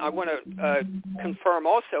 I want to confirm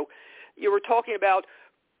also. You were talking about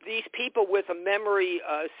these people with a memory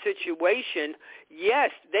situation.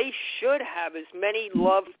 Yes, they should have as many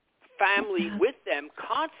loved family with them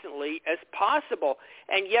constantly as possible.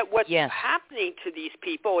 And yet what's happening to these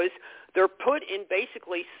people is they're put in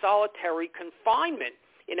basically solitary confinement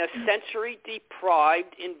in a sensory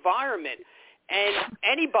deprived environment. And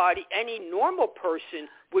any normal person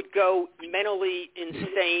would go mentally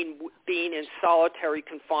insane being in solitary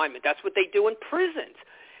confinement. That's what they do in prisons.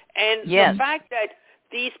 And the fact that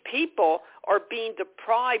these people are being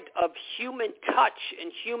deprived of human touch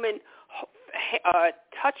and human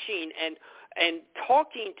touching and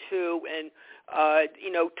talking to and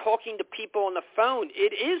talking to people on the phone.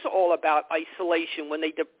 It is all about isolation when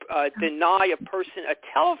they deny a person a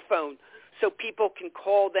telephone so people can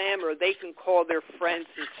call them or they can call their friends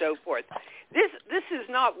and so forth. This is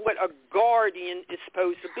not what a guardian is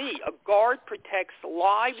supposed to be. A guard protects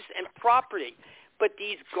lives and property, but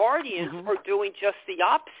these guardians are doing just the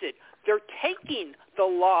opposite. They're taking the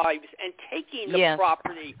lives and taking the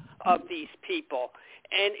property of these people,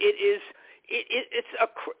 and it's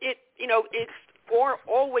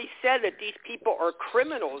always said that these people are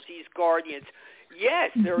criminals. These guardians,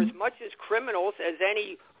 yes, they're as much as criminals as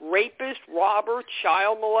any rapist, robber,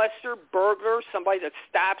 child molester, burglar, somebody that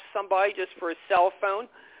stabs somebody just for a cell phone.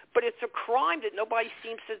 But it's a crime that nobody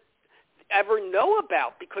seems to ever know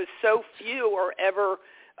about because so few are ever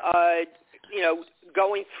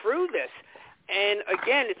going through this. And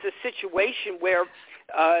again, it's a situation where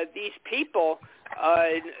these people,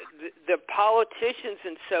 the politicians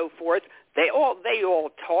and so forth, they all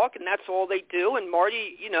talk, and that's all they do. And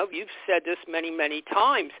Marty, you've said this many, many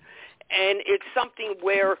times, and it's something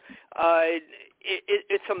where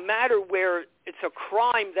it's a matter where it's a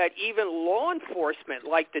crime that even law enforcement,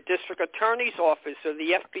 like the district attorney's office or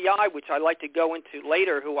the FBI, which I like to go into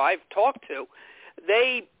later, who I've talked to,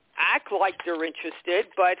 they act like they're interested,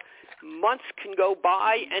 but months can go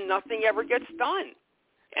by and nothing ever gets done.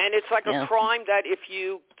 And it's like a crime that if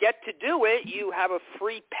you get to do it, you have a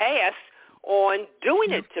free pass on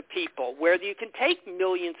doing it to people, where you can take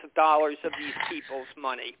millions of dollars of these people's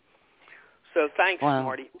money. So thanks,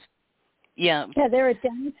 Marty. Yeah. Yeah, they're a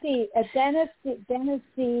dentist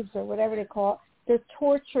thieves or whatever they call it. They're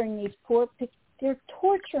torturing these poor people. They're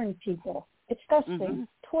torturing people. It's disgusting.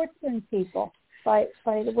 Torturing people by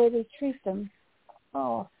the way they treat them.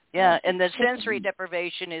 Oh. Yeah, and the sensory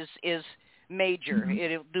deprivation is major.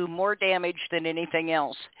 It'll do more damage than anything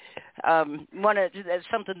else.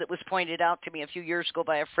 Something that was pointed out to me a few years ago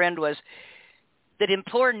by a friend was that in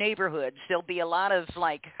poor neighborhoods there'll be a lot of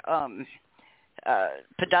like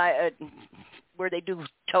where they do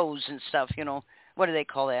toes and stuff. You know, what do they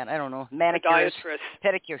call that? I don't know. Manicures,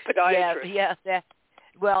 pedicures. Yeah.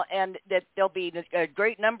 Well, and that there'll be a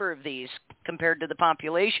great number of these compared to the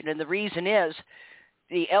population, and the reason is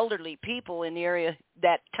the elderly people in the area,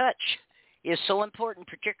 that touch is so important,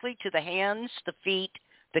 particularly to the hands, the feet,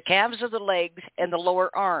 the calves of the legs, and the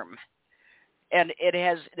lower arm. And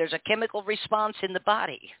there's a chemical response in the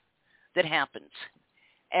body that happens.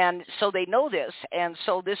 And so they know this, and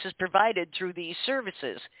so this is provided through these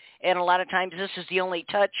services. And a lot of times this is the only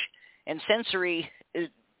touch and sensory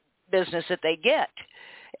business that they get.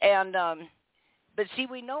 And but see,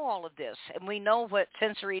 we know all of this, and we know what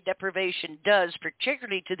sensory deprivation does,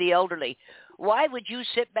 particularly to the elderly. Why would you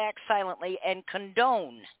sit back silently and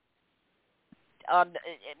condone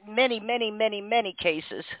many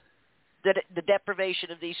cases the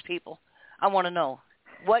deprivation of these people? I want to know.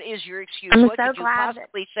 What is your excuse? What could you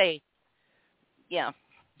possibly say? Yeah,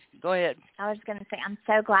 go ahead. I was going to say, I'm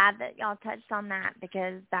so glad that y'all touched on that,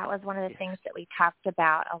 because that was one of the things that we talked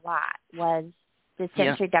about a lot, was the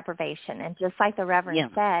sensory deprivation. And just like the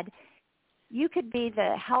Reverend said, you could be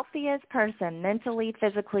the healthiest person mentally,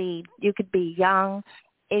 physically. You could be young.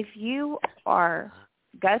 If you go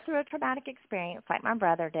through a traumatic experience like my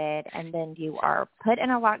brother did, and then you are put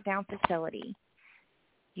in a lockdown facility,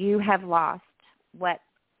 you have lost what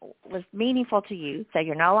was meaningful to you. So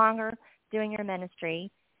you're no longer doing your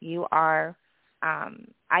ministry. You are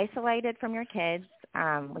isolated from your kids.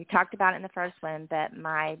 We talked about it in the first one, but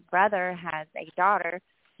my brother has a daughter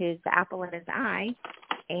who's the apple in his eye,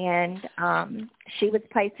 and she was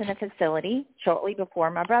placed in a facility shortly before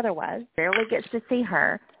my brother was. Barely gets to see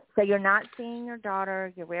her. So you're not seeing your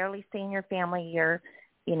daughter. You're rarely seeing your family. You're,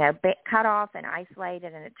 cut off and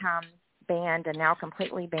isolated, and at times banned, and now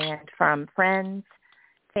completely banned from friends,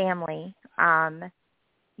 family.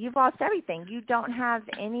 You've lost everything. You don't have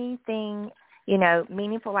anything,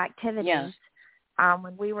 meaningful activities. Yes.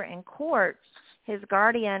 When we were in court, his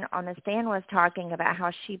guardian on the stand was talking about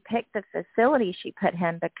how she picked the facility she put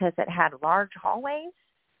him because it had large hallways,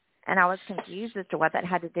 and I was confused as to what that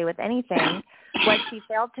had to do with anything. What she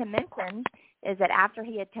failed to mention is that after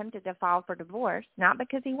he attempted to file for divorce, not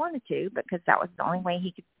because he wanted to, but because that was the only way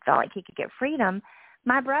he felt like he could get freedom,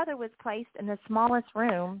 my brother was placed in the smallest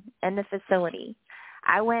room in the facility.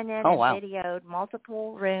 I went in and videoed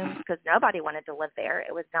multiple rooms because nobody wanted to live there.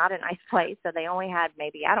 It was not a nice place, so they only had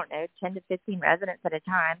maybe, 10 to 15 residents at a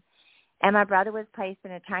time. And my brother was placed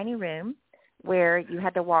in a tiny room where you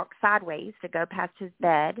had to walk sideways to go past his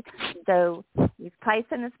bed. So he was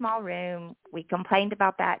placed in a small room. We complained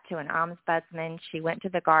about that to an ombudsman. She went to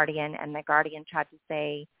the guardian, and the guardian tried to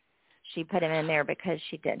say she put him in there because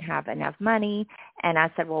she didn't have enough money. And I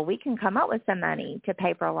said, well, we can come up with some money to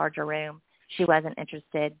pay for a larger room. She wasn't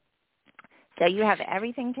interested. So you have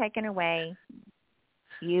everything taken away.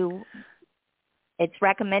 It's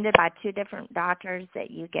recommended by 2 different doctors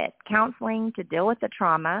that you get counseling to deal with the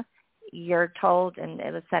trauma. You're told, and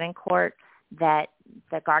it was said in court, that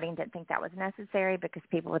the guardian didn't think that was necessary because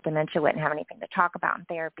people with dementia wouldn't have anything to talk about in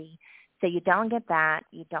therapy. So you don't get that.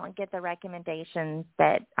 You don't get the recommendations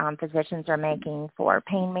that physicians are making for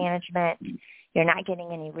pain management. You're not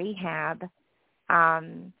getting any rehab.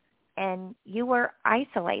 And you were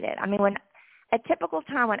isolated. I mean, when a typical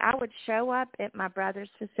time when I would show up at my brother's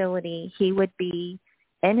facility, he would be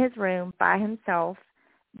in his room by himself.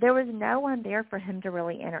 There was no one there for him to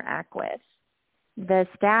really interact with. The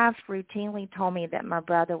staff routinely told me that my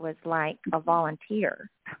brother was like a volunteer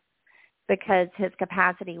because his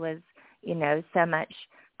capacity was, so much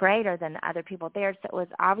greater than the other people there. So it was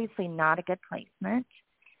obviously not a good placement.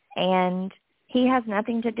 And he has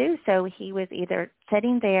nothing to do. So he was either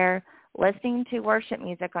sitting there listening to worship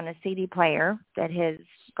music on a CD player that his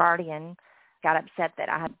guardian got upset that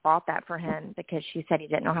I had bought that for him because she said he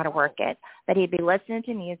didn't know how to work it. But he'd be listening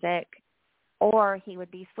to music or he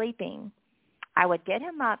would be sleeping. I would get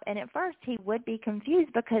him up, and at first he would be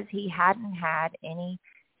confused because he hadn't had any,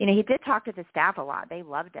 he did talk to the staff a lot. They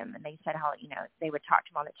loved him, and they said how, they would talk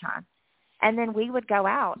to him all the time. And then we would go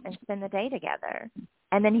out and spend the day together,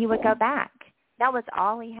 and then he would go back. That was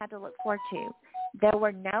all he had to look forward to. There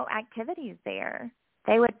were no activities there.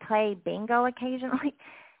 They would play bingo occasionally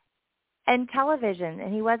and television,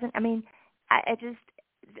 and he wasn't,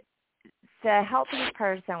 the healthiest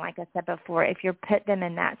person, like I said before, if you put them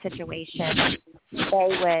in that situation,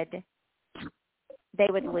 they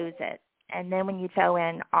would lose it. And then when you throw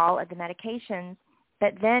in all of the medications,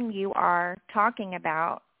 but then you are talking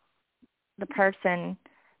about the person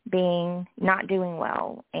being not doing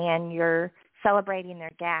well, and you're celebrating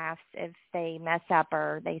their gaffes if they mess up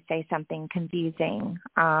or they say something confusing.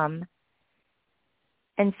 And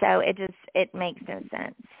so it makes no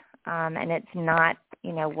sense. And it's not,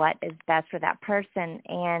 what is best for that person.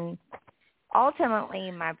 And ultimately,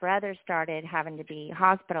 my brother started having to be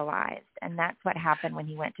hospitalized, and that's what happened when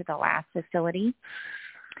he went to the last facility.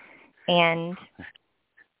 And,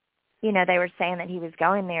 they were saying that he was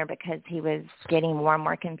going there because he was getting more and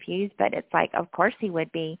more confused, but it's like, of course he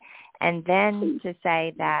would be. And then to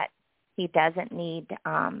say that he doesn't need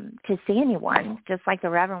to see anyone, just like the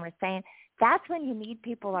Reverend was saying, that's when you need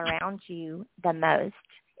people around you the most.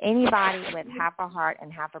 Anybody with half a heart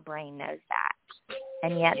and half a brain knows that.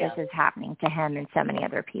 And yet this is happening to him and so many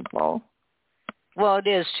other people. Well, it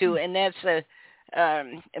is, too. And that's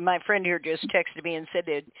my friend here just texted me and said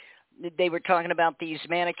that they were talking about these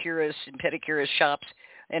manicurists and pedicurist shops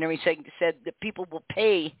and everything. Said that people will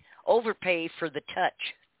overpay for the touch,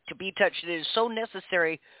 to be touched. It is so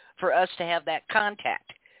necessary for us to have that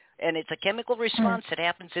contact. And it's a chemical response that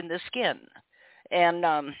happens in the skin.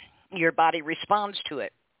 And your body responds to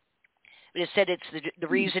it. But it said it's the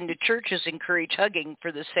reason the churches encourage hugging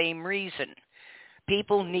for the same reason.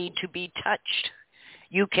 People need to be touched.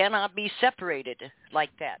 You cannot be separated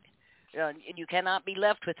like that. You cannot be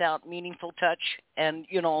left without meaningful touch and,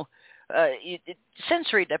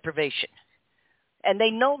 sensory deprivation. And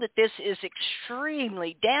they know that this is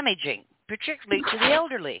extremely damaging, particularly to the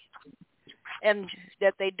elderly, and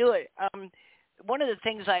that they do it. One of the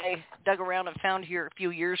things I dug around and found here a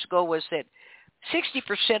few years ago was that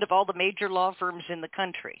 60% of all the major law firms in the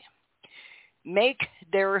country make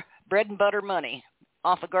their bread and butter money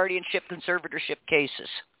off of guardianship, conservatorship cases.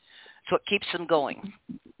 It's what keeps them going.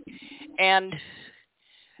 And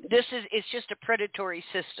it's just a predatory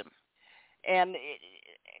system. And,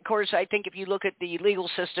 of course, I think if you look at the legal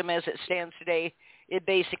system as it stands today, it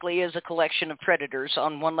basically is a collection of predators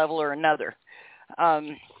on one level or another.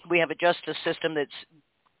 We have a justice system that's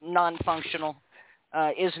non-functional,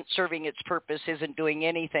 isn't serving its purpose, isn't doing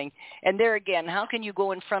anything. And there again, how can you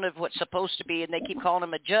go in front of what's supposed to be, and they keep calling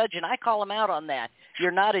him a judge, and I call him out on that.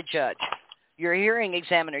 You're not a judge. You're a hearing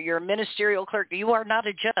examiner. You're a ministerial clerk. You are not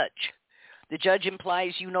a judge. The judge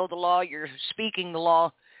implies you know the law, you're speaking the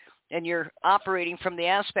law, and you're operating from the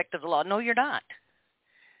aspect of the law. No, you're not.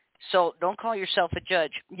 So don't call yourself a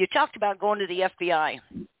judge. You talked about going to the FBI.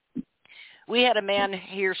 We had a man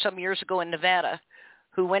here some years ago in Nevada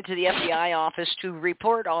who went to the FBI office to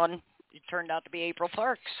report on, it turned out to be April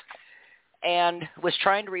Parks, and was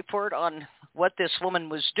trying to report on what this woman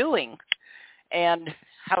was doing and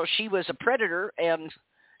how she was a predator and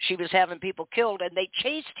she was having people killed, and they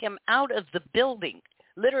chased him out of the building,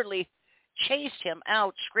 literally chased him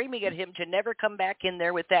out, screaming at him to never come back in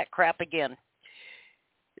there with that crap again.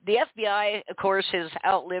 The FBI, of course, has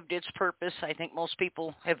outlived its purpose. I think most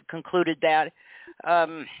people have concluded that.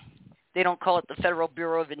 They don't call it the Federal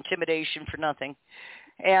Bureau of Intimidation for nothing.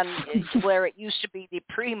 And where it used to be the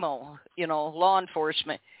primo, law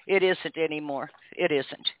enforcement, it isn't anymore. It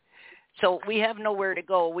isn't. So we have nowhere to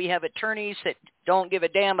go. We have attorneys that don't give a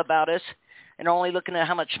damn about us and are only looking at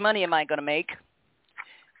how much money am I going to make.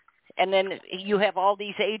 And then you have all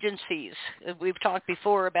these agencies. We've talked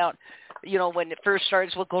before about, when it first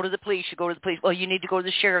starts, well, go to the police. You go to the police. Well, you need to go to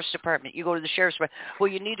the sheriff's department. You go to the sheriff's department.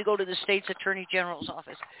 Well, you need to go to the state's attorney general's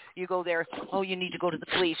office. You go there. Oh, you need to go to the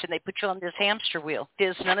police. And they put you on this hamster wheel.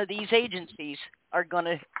 Because none of these agencies are going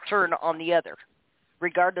to turn on the other,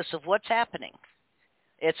 regardless of what's happening.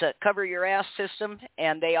 It's a cover-your-ass system,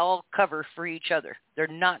 and they all cover for each other. They're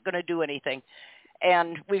not going to do anything.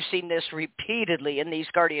 And we've seen this repeatedly in these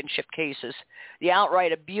guardianship cases, the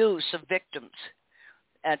outright abuse of victims.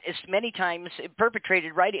 And it's many times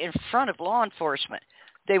perpetrated right in front of law enforcement.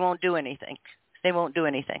 They won't do anything. They won't do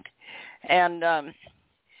anything. And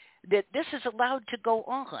that this is allowed to go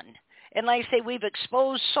on. And like I say, we've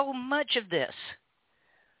exposed so much of this.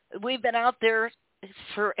 We've been out there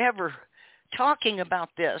forever talking about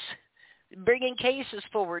this, bringing cases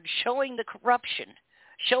forward, showing the corruption,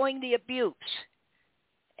 showing the abuse.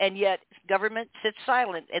 And yet government sits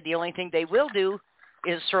silent, and the only thing they will do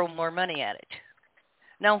is throw more money at it.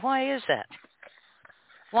 Now, why is that?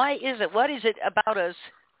 Why is it? What is it about us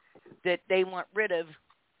that they want rid of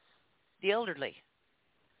the elderly?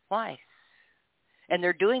 Why? And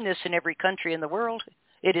they're doing this in every country in the world.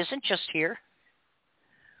 It isn't just here.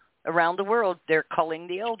 Around the world, they're culling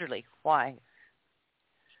the elderly. Why?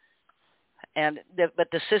 But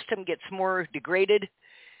the system gets more degraded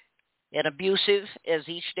and abusive as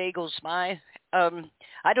each day goes by.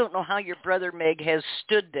 I don't know how your brother, Meg, has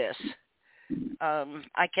stood this.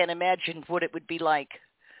 I can't imagine what it would be like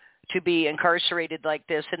to be incarcerated like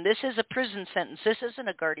this. And this is a prison sentence. This isn't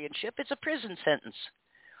a guardianship. It's a prison sentence.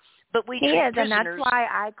 But we treat prisoners. And that's why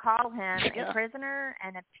I call him a prisoner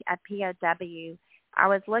and a POW. I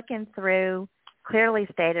was looking through, clearly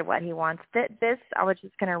stated what he wants. This, I was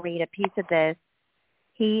just going to read a piece of this.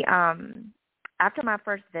 He, after my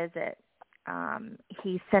first visit,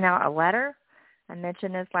 he sent out a letter. I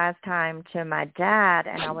mentioned this last time to my dad,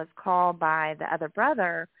 and I was called by the other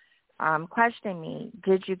brother questioning me,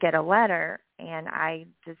 did you get a letter? And I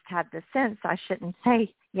just had the sense I shouldn't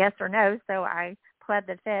say yes or no, so I pled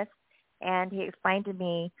the fifth. And he explained to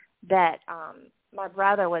me that my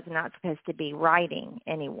brother was not supposed to be writing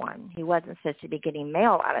anyone. He wasn't supposed to be getting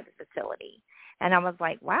mail out of the facility. And I was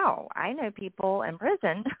like, wow, I know people in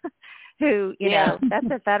prison who, you know, that's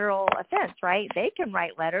a federal offense, right? They can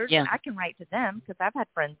write letters. Yeah. I can write to them because I've had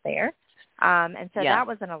friends there. And so that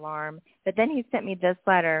was an alarm. But then he sent me this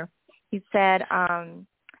letter. He said,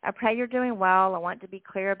 I pray you're doing well. I want to be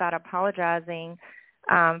clear about apologizing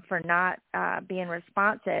for not being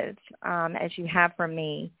responsive as you have for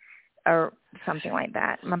me, or something like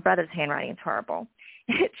that. My brother's handwriting is horrible.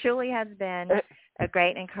 It truly has been a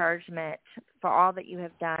great encouragement for all that you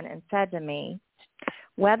have done and said to me.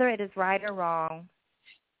 Whether it is right or wrong,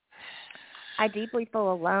 I deeply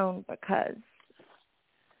feel alone because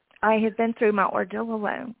I have been through my ordeal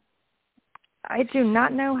alone. I do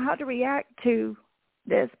not know how to react to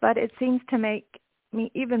this, but it seems to make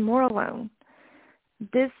me even more alone.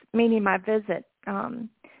 This, meaning my visit,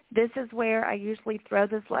 this is where I usually throw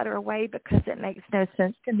this letter away because it makes no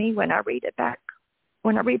sense to me when I read it back.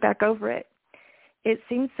 When I read back over it, it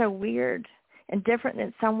seems so weird and different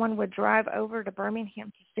that someone would drive over to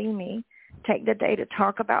Birmingham to see me, take the day to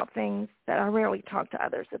talk about things that I rarely talk to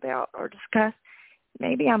others about or discuss.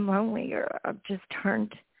 Maybe I'm lonely or I've just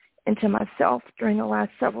turned into myself during the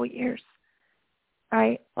last several years.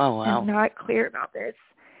 I am not clear about this.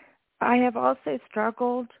 I have also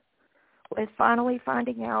struggled with finally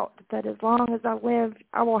finding out that as long as I live,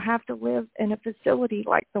 I will have to live in a facility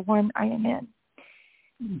like the one I am in.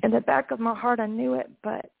 In the back of my heart, I knew it,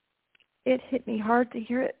 but it hit me hard to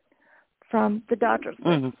hear it from the doctor's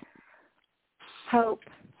lips. Hope,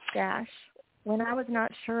 dash. When I was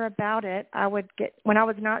not sure about it, when I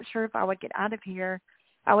was not sure if I would get out of here,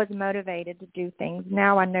 I was motivated to do things.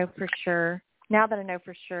 Now I know for sure. Now that I know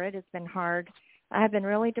for sure, it has been hard. I have been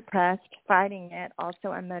really depressed, fighting it, also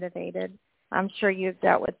unmotivated. I'm sure you've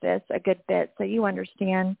dealt with this a good bit, so you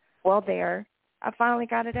understand. Well, there, I finally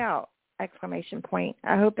got it out, ! I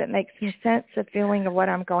hope it makes some sense, the feeling of what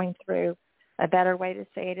I'm going through. A better way to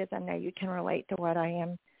say it is I know you can relate to what I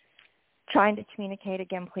am trying to communicate.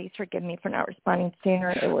 Again, please forgive me for not responding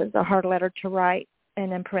sooner. It was a hard letter to write,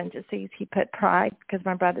 and in parentheses, he put pride because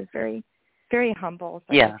my brother's very, very humble,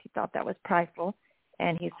 so he thought that was prideful,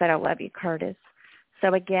 and he said, I love you, Curtis.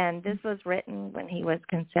 So again, this was written when he was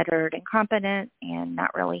considered incompetent and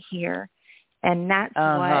not really here. And that's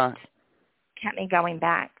what kept me going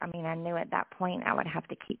back. I mean, I knew at that point I would have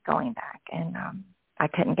to keep going back, and I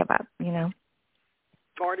couldn't give up, you know.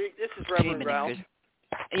 Marty, this is Reverend Ralph.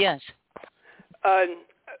 Yes.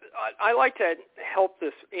 I like to help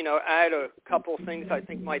this, add a couple of things I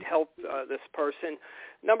think might help this person.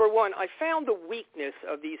 Number one, I found the weakness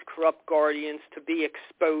of these corrupt guardians to be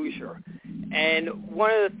exposure. And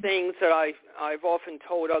one of the things that I've often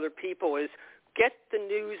told other people is get the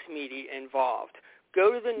news media involved.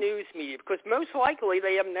 Go to the news media because most likely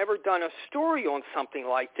they have never done a story on something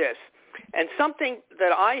like this. And something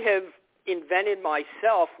that I have invented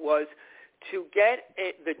myself was to get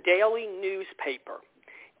the daily newspaper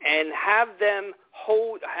and have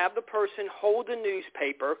the person hold the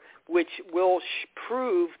newspaper, which will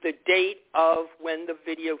prove the date of when the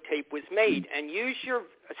videotape was made, and use your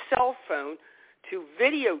cell phone to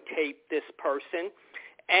videotape this person.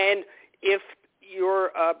 And if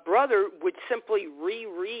your brother would simply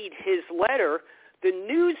reread his letter, the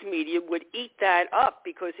news media would eat that up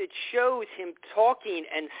because it shows him talking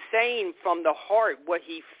and saying from the heart what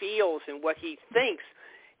he feels and what he thinks.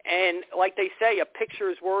 And like they say, a picture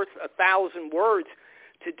is worth 1,000 words.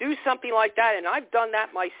 To do something like that, and I've done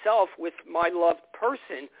that myself with my loved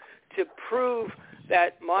person, to prove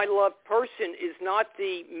that my loved person is not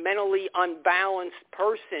the mentally unbalanced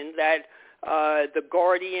person that the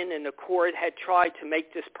guardian and the court had tried to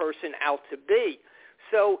make this person out to be.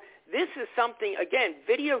 So this is something, again,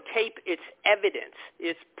 videotape, it's evidence.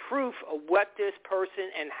 It's proof of what this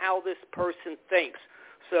person and how this person thinks.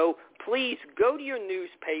 So please go to your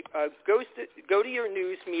newspaper, go to your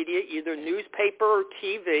news media, either newspaper or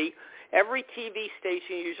TV. Every TV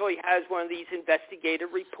station usually has one of these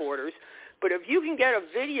investigative reporters. But if you can get a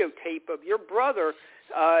videotape of your brother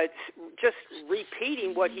just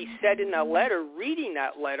repeating what he said in that letter, reading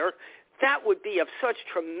that letter, that would be of such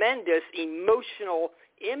tremendous emotional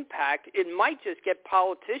impact. It might just get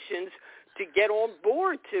politicians to get on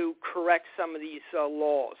board to correct some of these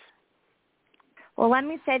laws. Well, let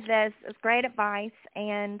me say this. It's great advice,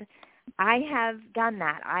 and I have done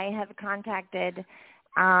that. I have contacted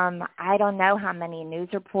I don't know how many news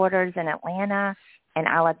reporters in Atlanta and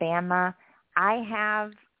Alabama. I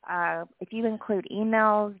have, if you include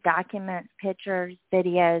emails, documents, pictures,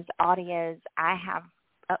 videos, audios, I have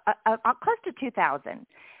close to 2,000.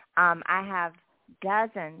 I have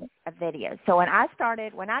dozens of videos. So when I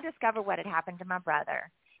discovered what had happened to my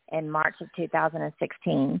brother in March of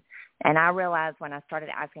 2016, and I realized when I started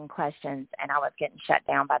asking questions and I was getting shut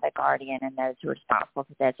down by the guardian and those who were responsible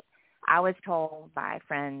for this, I was told by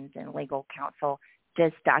friends and legal counsel,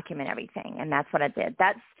 just document everything, and that's what I did.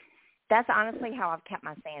 That's honestly how I've kept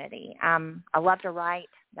my sanity. I love to write.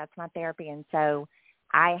 That's my therapy, and so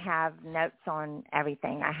I have notes on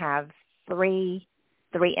everything. I have three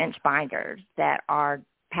 3-inch binders that are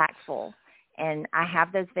packed full, and I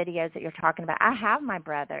have those videos that you're talking about. I have my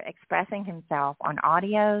brother expressing himself on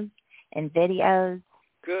audios and videos.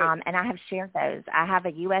 Good. And I have shared those. I have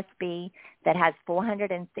a USB that has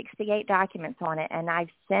 468 documents on it, and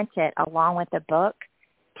I've sent it along with the book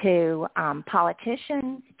to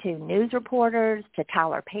politicians, to news reporters, to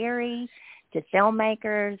Tyler Perry, to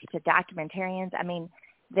filmmakers, to documentarians. I mean,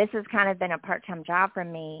 this has kind of been a part-time job for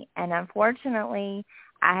me, and unfortunately,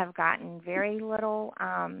 I have gotten very little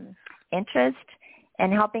interest in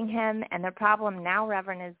helping him. And the problem now,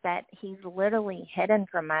 Reverend, is that he's literally hidden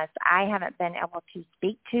from us. I haven't been able to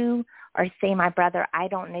speak to or see my brother. I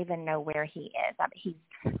don't even know where he is. I mean, he's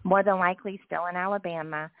more than likely still in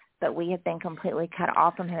Alabama, but we have been completely cut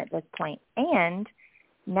off from him at this point. And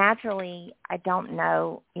naturally, I don't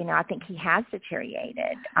know, I think he has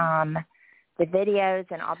deteriorated. The videos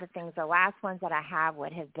and all the things, the last ones that I have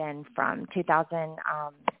would have been from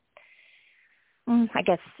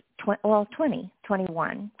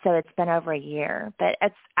 2021. So it's been over a year. But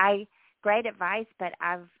great advice, but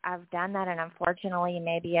I've done that, and unfortunately,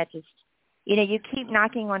 maybe I just, you keep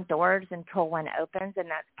knocking on doors until one opens,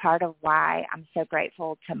 and that's part of why I'm so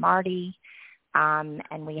grateful to Marty.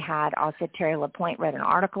 And we had also Terry LaPointe wrote an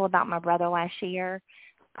article about my brother last year,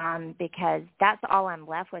 because that's all I'm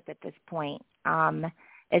left with at this point.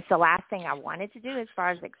 It's the last thing I wanted to do as far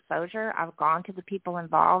as exposure. I've gone to the people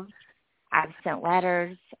involved. I've sent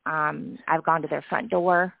letters. I've gone to their front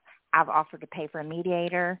door. I've offered to pay for a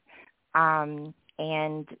mediator. And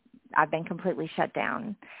I've been completely shut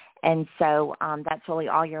down. And so that's really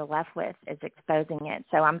all you're left with is exposing it.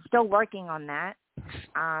 So I'm still working on that,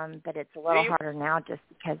 but it's a little harder now just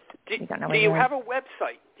because we don't know where Do you have a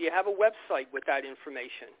website? Do you have a website with that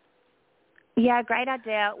information? Yeah, great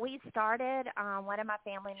idea. We started, one of my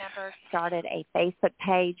family members started a Facebook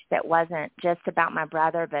page that wasn't just about my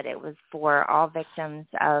brother, but it was for all victims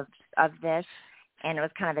of this. And it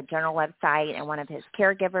was kind of a general website, and one of his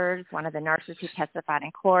caregivers, one of the nurses who testified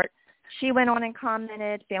in court, she went on and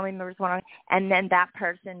commented, family members went on, and then that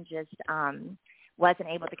person just wasn't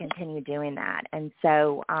able to continue doing that. And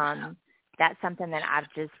so that's something that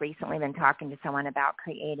I've just recently been talking to someone about,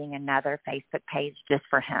 creating another Facebook page just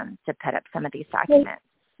for him to put up some of these documents.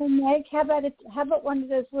 Hey, Meg, how about one of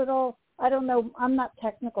those little, I don't know, I'm not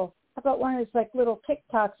technical, how about one of those like little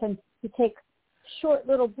TikToks, and you take short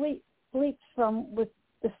little bleeps from with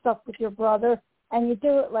the stuff with your brother, and you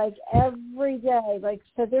do it like every day, like,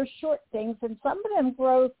 so there's short things, and some of them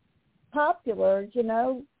grow popular,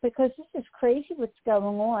 because this is crazy what's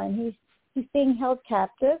going on. He's being held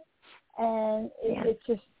captive, and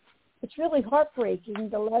it's really heartbreaking,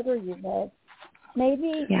 the letter you read.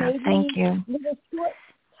 Maybe thank you.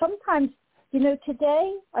 Sometimes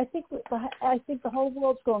Today I think the whole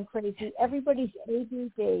world's going crazy. Everybody's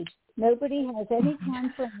ADD. Nobody has any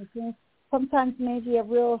time for anything. Sometimes maybe a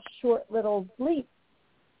real short little bleep,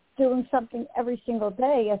 doing something every single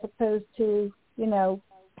day, as opposed to a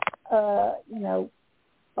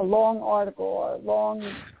long article or a long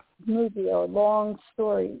movie or a long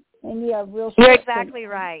story. Maybe a real. You're exactly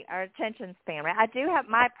right. Our attention span. Right? I do have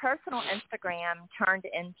my personal Instagram turned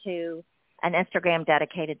into an Instagram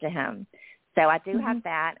dedicated to him. So I do have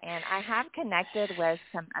that, and I have connected with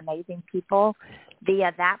some amazing people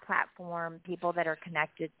via that platform, people that are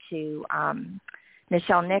connected to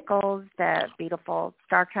Nichelle Nichols, the beautiful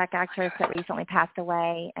Star Trek actress that recently passed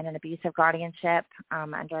away in an abusive guardianship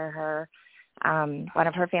under her one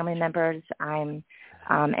of her family members. I'm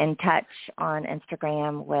in touch on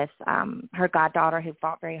Instagram with her goddaughter who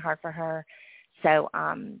fought very hard for her. So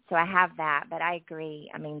I have that, but I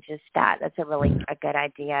agree. I mean, just that's a really a good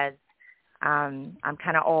idea. I'm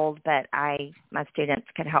kind of old, but my students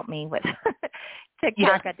can help me with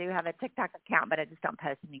TikTok. Yeah. I do have a TikTok account, but I just don't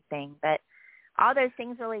post anything. But all those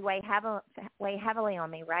things really weigh heavily on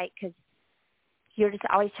me, right? Because you're just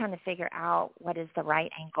always trying to figure out what is the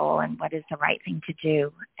right angle and what is the right thing to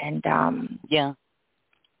do. And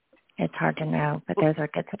it's hard to know, but those are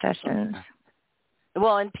good suggestions.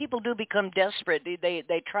 Well, and people do become desperate.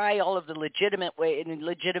 They try all of the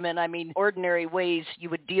ordinary ways you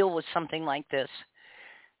would deal with something like this.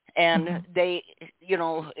 And they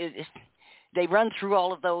run through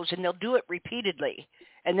all of those, and they'll do it repeatedly.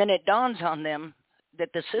 And then it dawns on them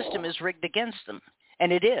that the system is rigged against them,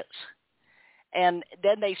 and it is. And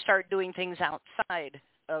then they start doing things outside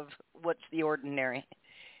of what's the ordinary.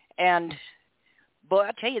 And, boy,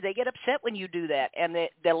 I tell you, they get upset when you do that. And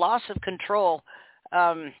the loss of control.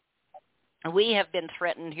 We have been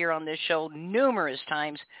threatened here on this show numerous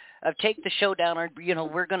times of take the show down, or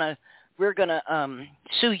we're gonna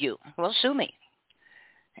sue you. Well, sue me.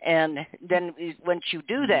 And then once you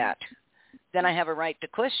do that, then I have a right to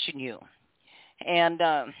question you. And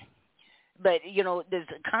but there's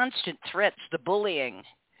the constant threats, the bullying,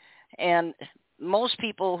 and most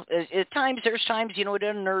people there's times it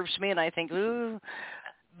unnerves me, and I think, ooh,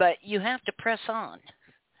 but you have to press on.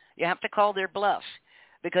 You have to call their bluff,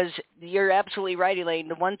 because you're absolutely right, Elaine.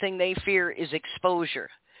 The one thing they fear is exposure.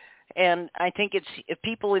 And I think if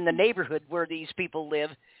people in the neighborhood where these people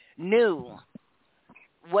live knew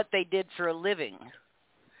what they did for a living,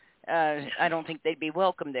 I don't think they'd be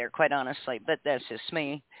welcome there, quite honestly. But that's just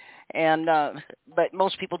me. And but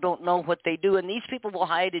most people don't know what they do. And these people will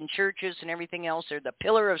hide in churches and everything else. They're the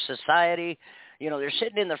pillar of society. They're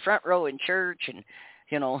sitting in the front row in church and,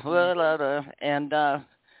 blah, blah, blah, and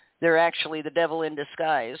they're actually the devil in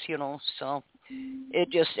disguise, so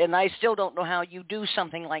and I still don't know how you do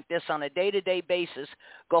something like this on a day-to-day basis,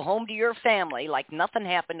 go home to your family like nothing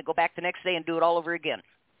happened, to go back the next day and do it all over again.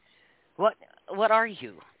 What are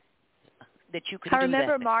you that you could do that? I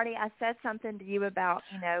remember, Marty, I said something to you about,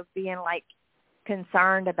 being like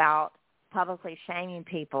concerned about publicly shaming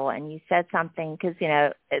people, and you said something, because,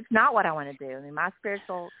 it's not what I want to do. I mean, my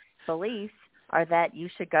spiritual beliefs are that you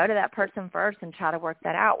should go to that person first and try to work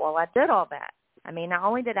that out. Well, I did all that. I mean, not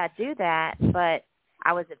only did I do that, but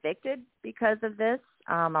I was evicted because of this.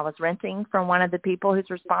 I was renting from one of the people who's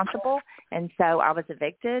responsible, and so I was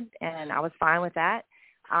evicted, and I was fine with that.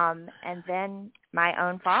 And then my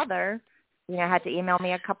own father, had to email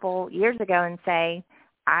me a couple years ago and say,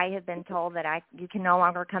 I have been told that you can no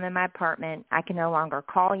longer come in my apartment. I can no longer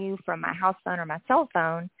call you from my house phone or my cell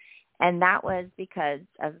phone. And that was because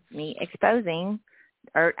of me exposing,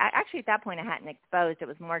 or actually at that point I hadn't exposed. It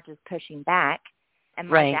was more just pushing back. And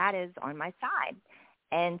my dad is on my side.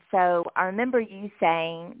 And so I remember you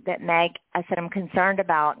saying that, Meg, I said, I'm concerned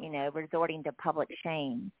about, resorting to public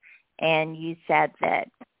shame. And you said that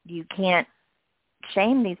you can't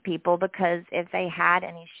shame these people because if they had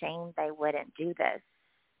any shame, they wouldn't do this.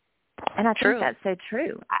 And I think that's so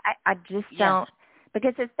true. I just don't.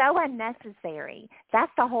 Because it's so unnecessary.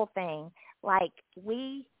 That's the whole thing. Like,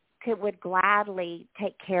 we would gladly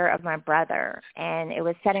take care of my brother, and it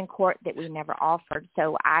was said in court that we never offered.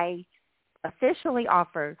 So I officially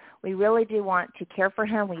offered. We really do want to care for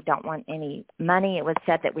him. We don't want any money. It was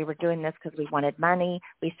said that we were doing this because we wanted money.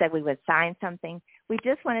 We said we would sign something. We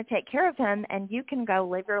just want to take care of him, and you can go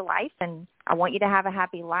live your life, and I want you to have a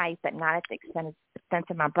happy life, but not at the expense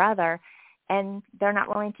of my brother. And they're not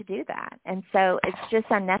willing to do that. And so it's just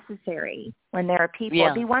unnecessary when there are people.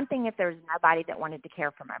 It'd be one thing if there was nobody that wanted to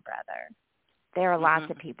care for my brother. There are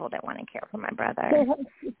lots of people that want to care for my brother.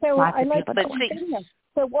 So I like that.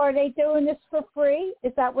 So are they doing this for free?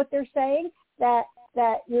 Is that what they're saying? That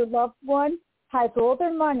your loved one has all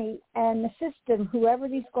their money, and the system, whoever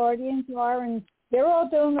these guardians are, and they're all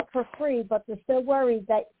doing it for free, but they're still worried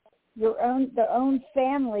that their own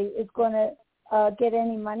family is going to get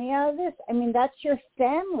any money out of this. I mean, that's your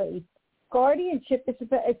family. Guardianship is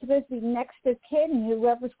it's supposed to be next of kin,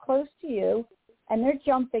 whoever's close to you, and they're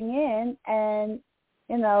jumping in. And,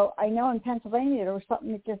 you know, I know in Pennsylvania there was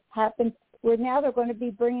something that just happened where now they're going to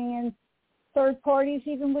be bringing in third parties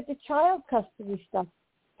even with the child custody stuff.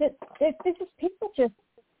 This is people just,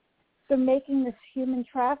 they're making this human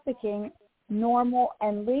trafficking normal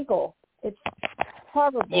and legal. It's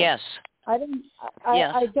horrible. Yes. I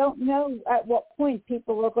don't know at what point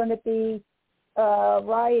people are going to be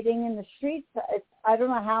rioting in the streets. I don't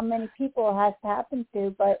know how many people it has to happen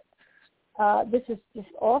to, but this is just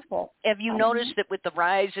awful. Have you noticed that with the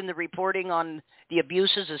rise in the reporting on the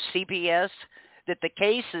abuses of CPS, that the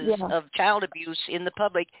cases of child abuse in the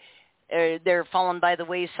public, they're fallen by the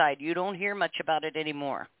wayside? You don't hear much about it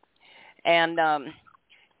anymore. And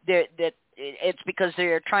that it's because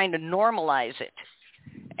they're trying to normalize it.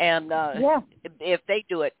 And if they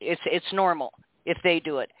do it, it's normal if they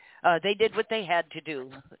do it. They did what they had to do.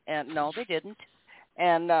 And no, they didn't.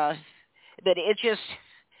 And that it just,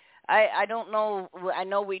 I don't know. I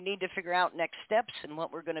know we need to figure out next steps and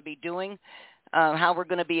what we're going to be doing, how we're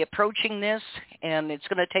going to be approaching this, and it's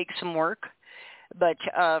going to take some work. But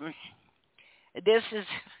this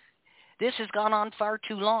has gone on far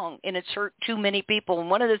too long, and it's hurt too many people. And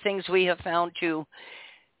one of the things we have found, too,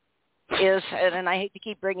 is, and I hate to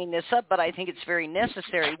keep bringing this up, but I think it's very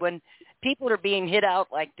necessary, when people are being hit out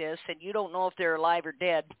like this and you don't know if they're alive or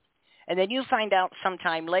dead, and then you find out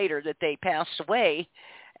sometime later that they passed away,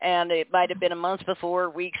 and it might have been a month before,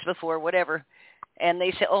 weeks before, whatever, and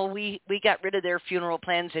they say, oh, we got rid of their funeral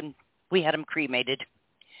plans and we had them cremated.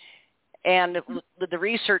 And the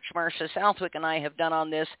research Marcia Southwick and I have done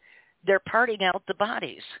on this, they're parting out the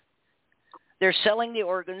bodies. They're selling the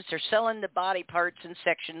organs, they're selling the body parts and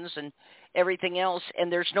sections and everything else,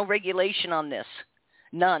 and there's no regulation on this.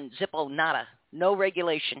 None, zippo, nada, no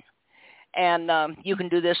regulation. And you can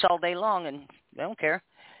do this all day long, and I don't care.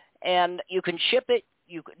 And you can ship it.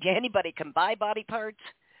 Anybody can buy body parts.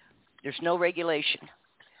 There's no regulation.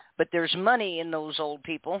 But there's money in those old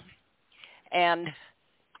people, and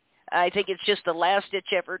I think it's just a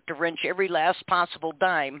last-ditch effort to wrench every last possible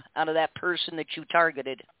dime out of that person that you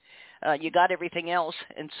targeted. You got everything else,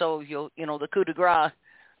 and so the coup de grace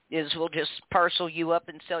is we'll just parcel you up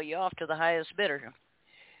and sell you off to the highest bidder.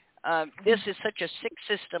 This is such a sick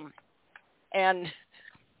system, and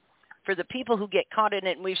for the people who get caught in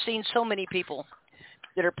it, and we've seen so many people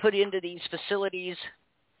that are put into these facilities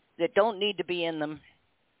that don't need to be in them,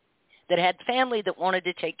 that had family that wanted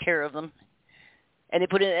to take care of them, and they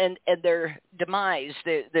put in and their demise,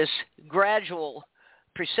 this gradual,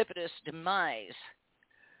 precipitous demise.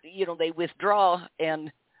 They withdraw,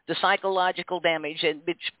 and the psychological damage, and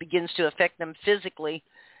which begins to affect them physically.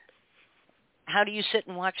 How do you sit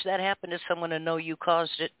and watch that happen to someone and know you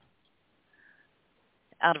caused it?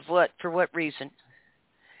 Out of what? For what reason?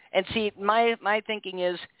 And see, my thinking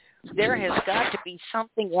is there has got to be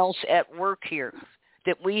something else at work here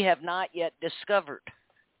that we have not yet discovered.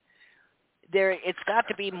 It's got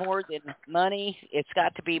to be more than money. It's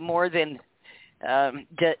got to be more than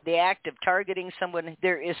the act of targeting someone.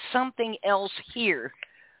 There is something else here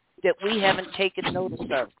that we haven't taken notice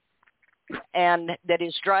of, and that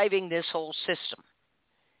is driving this whole system.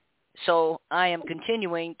 So I am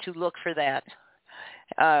continuing to look for that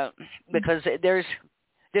because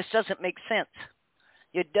this doesn't make sense.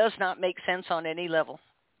 It does not make sense on any level,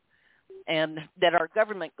 and that our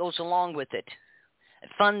government goes along with it,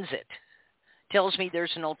 funds it, tells me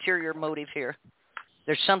there's an ulterior motive here.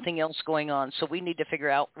 There's something else going on, so we need to figure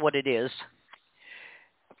out what it is.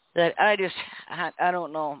 That I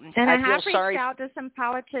don't know. And I have feel sorry. reached out to some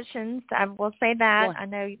politicians. I will say that. Yeah. I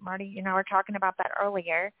know, Marty, you were talking about that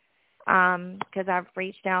earlier, because I've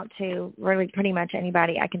reached out to really pretty much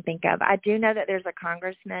anybody I can think of. I do know that there's a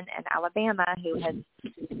congressman in Alabama who has,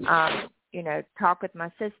 talked with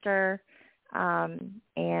my sister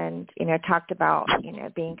and, talked about,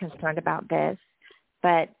 being concerned about this.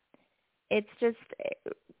 But it's just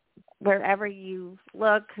wherever you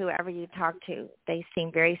look, whoever you talk to, they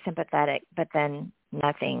seem very sympathetic, but then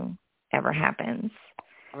nothing ever happens.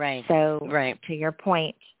 Right. So to your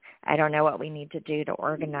point, I don't know what we need to do to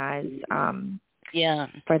organize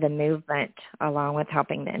for the movement, along with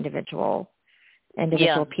helping the individual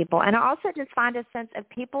people. And I also just find a sense of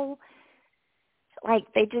people, like,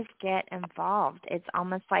 they just get involved. It's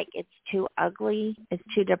almost like it's too ugly. It's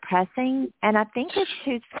too depressing. And I think it's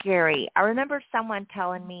too scary. I remember someone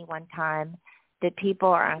telling me one time that people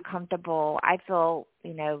are uncomfortable. I feel,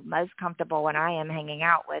 most comfortable when I am hanging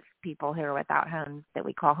out with people who are without homes that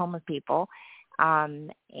we call homeless people.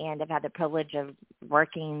 And I've had the privilege of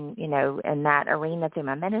working, in that arena through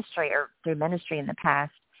my ministry or through ministry in the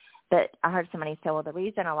past. But I heard somebody say, well, the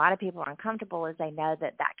reason a lot of people are uncomfortable is they know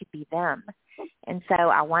that could be them. And so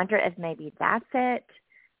I wonder if maybe that's it,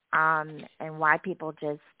 and why people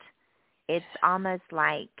it's almost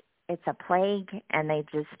like it's a plague, and they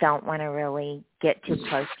just don't want to really get too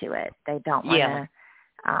close to it. They don't want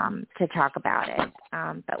to talk about it.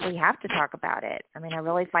 But we have to talk about it. I mean, I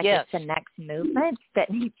really feel like it's the next movement that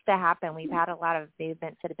needs to happen. We've had a lot of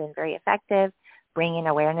movements that have been very effective, bringing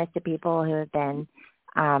awareness to people who have been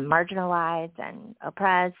marginalized and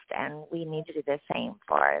oppressed, and we need to do the same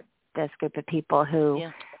for this group of people who,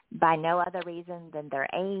 by no other reason than their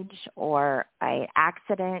age or an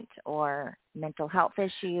accident or mental health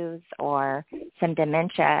issues or some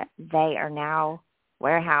dementia, they are now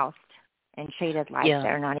warehoused and treated like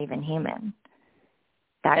they're not even human.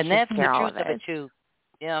 That's the truth of it too.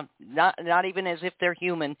 Yeah, not even as if they're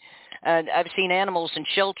human. I've seen animals in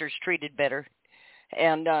shelters treated better,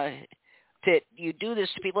 and that you do this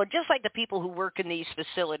to people, just like the people who work in these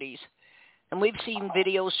facilities. And we've seen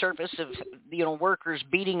videos surface of, workers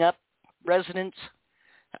beating up residents,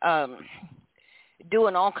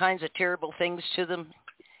 doing all kinds of terrible things to them.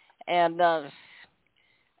 And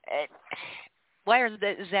why is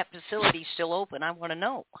that facility still open? I want to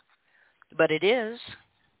know. But it is.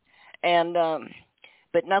 And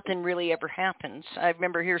but nothing really ever happens. I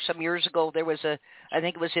remember here some years ago, there was I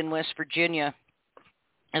think it was in West Virginia,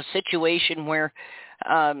 a situation where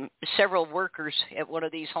several workers at one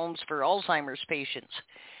of these homes for Alzheimer's patients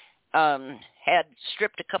had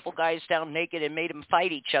stripped a couple guys down naked and made them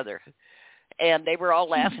fight each other. And they were all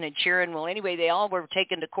laughing and cheering. Well, anyway, they all were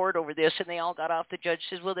taken to court over this, and they all got off. The judge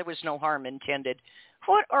says, well, there was no harm intended.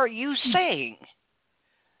 What are you saying?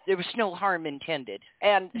 There was no harm intended.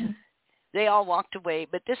 And they all walked away.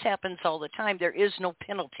 But this happens all the time. There is no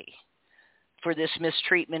penalty for this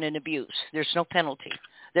mistreatment and abuse. There's no penalty.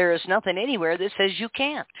 There is nothing anywhere that says you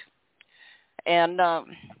can't. And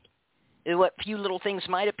what few little things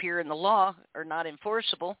might appear in the law are not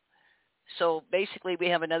enforceable. So basically we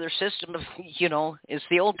have another system of, it's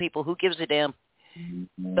the old people. Who gives a damn?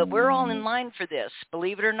 But we're all in line for this.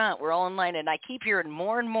 Believe it or not, we're all in line. And I keep hearing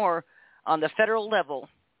more and more on the federal level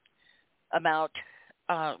about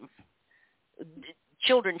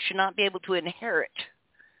children should not be able to inherit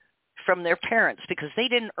from their parents because they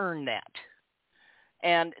didn't earn that.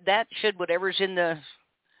 And that should, whatever's in the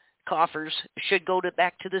coffers, should go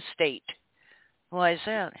back to the state. Why is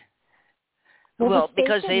that? Well,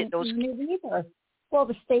 because they don't earn it either. Well,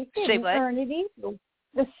 the state didn't earn it either.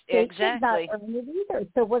 The state did not earn it either.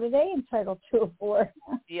 So what are they entitled to it for?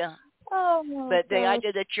 Yeah. Oh, my But the gosh.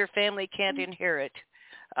 idea that your family can't inherit,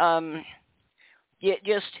 and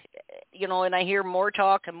I hear more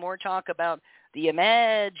talk about the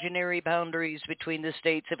imaginary boundaries between the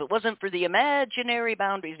states. If it wasn't for the imaginary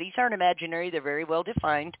boundaries, these aren't imaginary, they're very well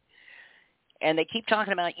defined. And they keep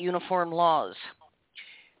talking about uniform laws.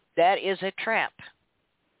 That is a trap.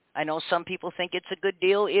 I know some people think it's a good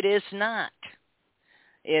deal. It is not.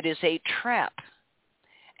 It is a trap.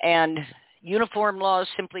 And uniform laws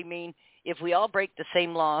simply mean if we all break the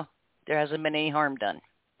same law, there hasn't been any harm done.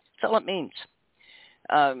 That's all it means.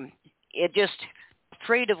 It just,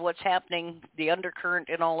 afraid of what's happening, the undercurrent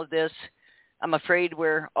in all of this, I'm afraid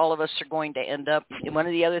where all of us are going to end up. And one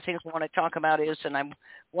of the other things I want to talk about is, and I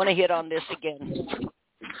want to hit on this again,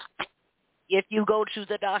 if you go to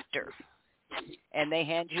the doctor and they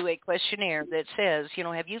hand you a questionnaire that says,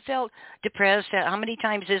 have you felt depressed? How many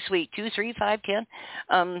times this week? 2, 3, 5, 10?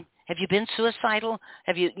 Have you been suicidal?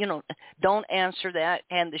 Have you, don't answer that.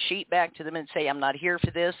 Hand the sheet back to them and say, I'm not here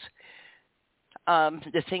for this.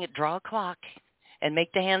 The thing, draw a clock and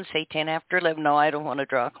make the hand say 10 after 11. No, I don't want to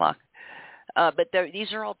draw a clock. But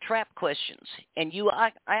these are all trap questions, and you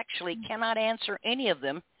actually cannot answer any of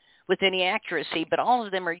them with any accuracy, but all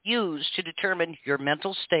of them are used to determine your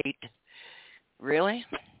mental state. Really?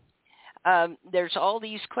 There's all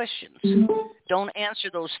these questions. Don't answer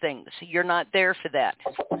those things. You're not there for that.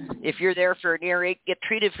 If you're there for an earache, get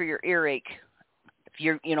treated for your earache. If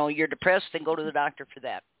you're depressed, then go to the doctor for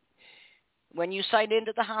that. When you sign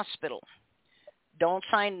into the hospital, don't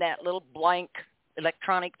sign that little blank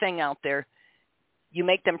electronic thing out there. You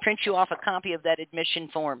make them print you off a copy of that admission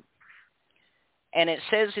form. And it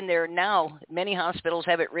says in there now, many hospitals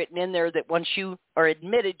have it written in there that once you are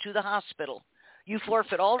admitted to the hospital, you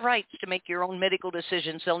forfeit all rights to make your own medical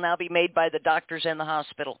decisions. They'll now be made by the doctors and the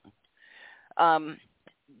hospital. I'm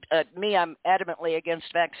adamantly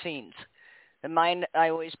against vaccines. And mine, I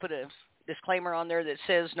always put a disclaimer on there that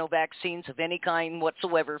says no vaccines of any kind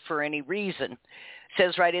whatsoever for any reason. It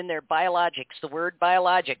says right in there, biologics, the word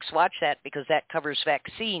biologics. Watch that because that covers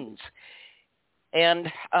vaccines.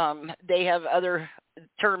 And they have other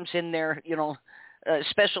terms in there,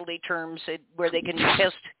 specialty terms where they can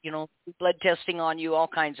test, blood testing on you, all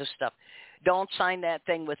kinds of stuff. Don't sign that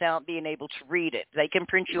thing without being able to read it. They can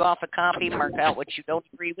print you off a copy, mark out what you don't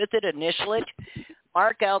agree with it, initial it,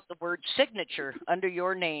 mark out the word signature under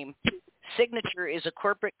your name. Signature is a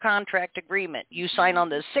corporate contract agreement. You sign on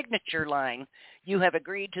the signature line. You have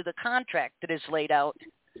agreed to the contract that is laid out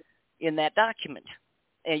in that document.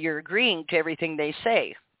 And you're agreeing to everything they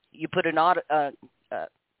say. You put an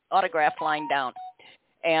autograph line down,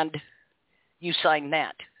 and you sign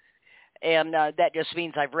that. And that just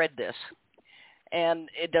means I've read this. And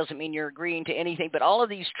it doesn't mean you're agreeing to anything. But all of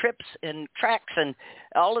these trips and tracks and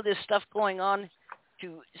all of this stuff going on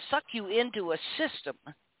to suck you into a system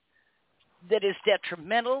that is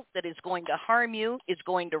detrimental, that is going to harm you, is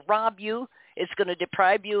going to rob you, it's going to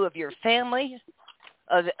deprive you of your family,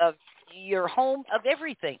 of your home, of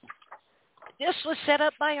everything. This was set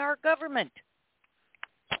up by our government.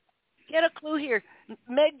 Get a clue here.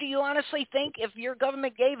 Meg, do you honestly think if your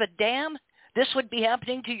government gave a damn, this would be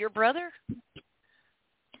happening to your brother?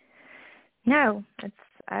 No,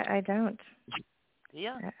 I don't.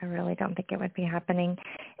 Yeah. I really don't think it would be happening.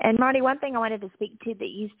 And Marty, one thing I wanted to speak to that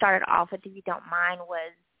you started off with, if you don't mind,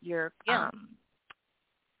 was your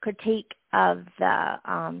critique of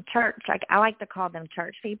the church. I like to call them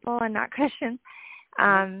church people and not Christians.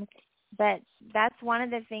 But that's one of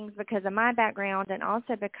the things because of my background and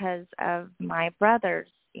also because of my brother's,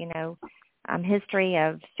 history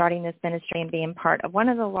of starting this ministry and being part of one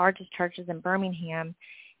of the largest churches in Birmingham.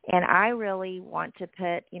 And I really want to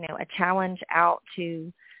put, a challenge out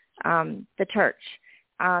to the church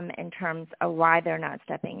in terms of why they're not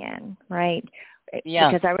stepping in, right?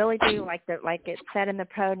 Yeah. Because I really do like it said in the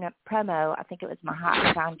promo, I think it was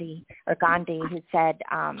Mahatma Gandhi who said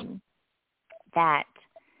that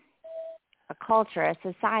a culture, a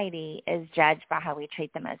society is judged by how we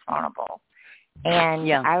treat the most vulnerable.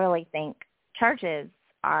 And I really think churches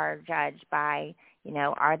are judged by,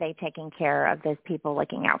 are they taking care of this people,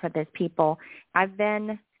 looking out for this people? There's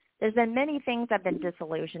been many things I've been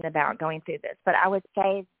disillusioned about going through this, but I would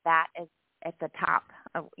say that is at the top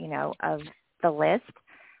of, of the list.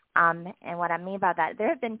 And what I mean by that, there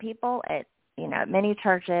have been people at, many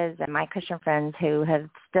churches and my Christian friends who have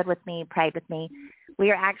stood with me, prayed with me.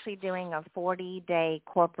 We are actually doing a 40-day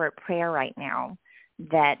corporate prayer right now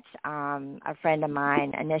that a friend of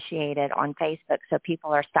mine initiated on Facebook. So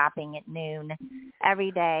people are stopping at noon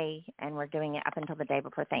every day, and we're doing it up until the day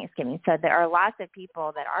before Thanksgiving. So there are lots of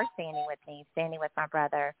people that are standing with me, standing with my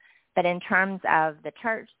brother. But in terms of the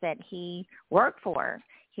church that he worked for,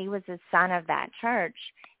 he was a son of that church,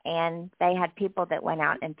 and they had people that went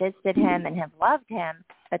out and visited him and have loved him.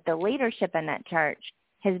 But the leadership in that church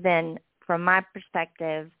has been, from my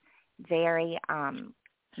perspective, very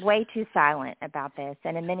way too silent about this,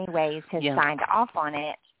 and in many ways has signed off on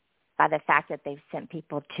it by the fact that they've sent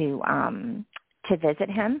people to visit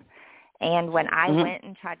him. And when I went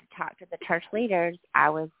and tried to talk to the church leaders,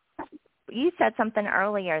 you said something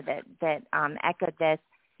earlier that echoed this,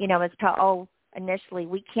 as to, initially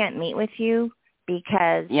we can't meet with you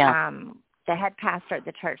because the head pastor at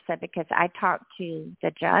the church said, because I talked to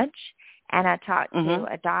the judge and I talked to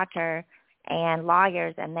a doctor and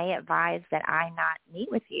lawyers, and they advised that I not meet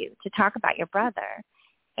with you to talk about your brother.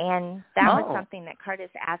 And that was something that Curtis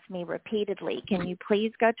asked me repeatedly. Can you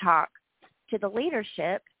please go talk to the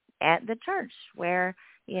leadership at the church where,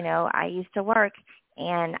 I used to work?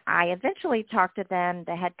 And I eventually talked to them.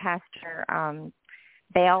 The head pastor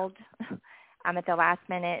bailed at the last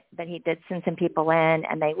minute, but he did send some people in,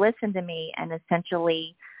 and they listened to me and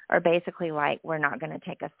essentially are basically like, we're not going to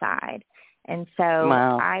take a side. And so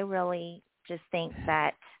I really just think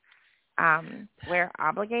that we're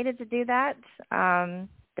obligated to do that.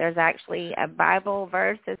 There's actually a Bible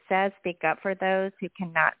verse that says, speak up for those who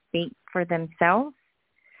cannot speak for themselves.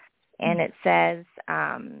 And it says,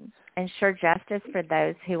 ensure justice for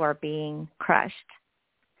those who are being crushed.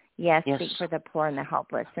 Yes, speak for the poor and the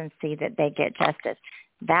helpless and see that they get justice.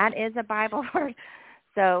 That is a Bible verse.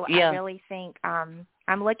 So I really think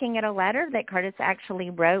I'm looking at a letter that Curtis actually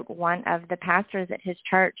wrote one of the pastors at his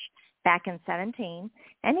church back in 2017,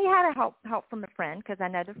 and he had a help from a friend, because I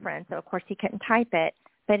know the friend, so of course he couldn't type it,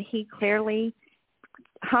 but he clearly,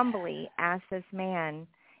 humbly asked this man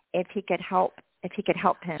if he could help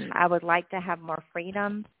him. I would like to have more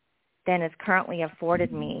freedom than is currently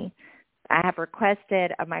afforded me I have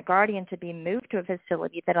requested of my guardian to be moved to a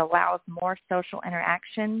facility that allows more social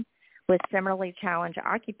interaction with similarly challenged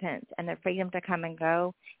occupants and the freedom to come and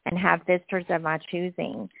go and have visitors of my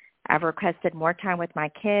choosing. I've requested more time with my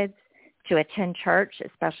kids, to attend church,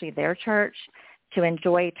 especially their church, to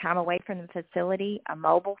enjoy time away from the facility, a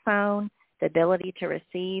mobile phone, the ability to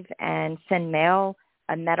receive and send mail,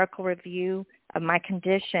 a medical review of my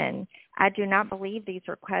condition. I do not believe these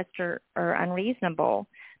requests are unreasonable,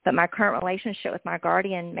 but my current relationship with my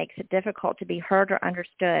guardian makes it difficult to be heard or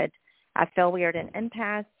understood. I feel we are at an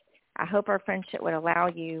impasse. I hope our friendship would allow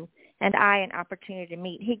you and I an opportunity to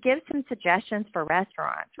meet. He gives some suggestions for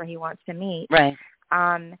restaurants where he wants to meet. Right.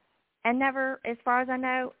 And never, as far as I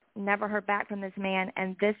know, never heard back from this man.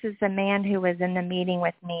 And this is the man who was in the meeting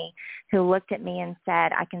with me, who looked at me and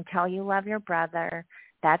said, I can tell you love your brother.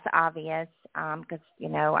 That's obvious, because,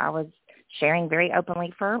 I was sharing very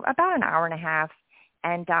openly for about an hour and a half.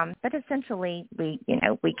 And but essentially, we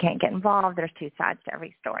can't get involved. There's two sides to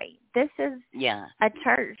every story. This is a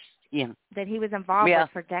church that he was involved with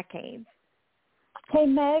for decades. Hey,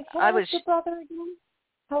 Meg, how old is your brother again?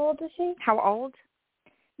 How old is he? How old?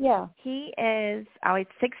 Yeah. He is, he's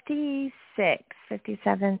 56,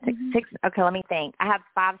 57, 66. Okay, let me think. I have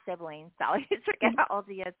 5 siblings, so I always forget how old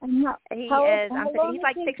he is. He's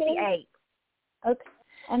like 68. Okay.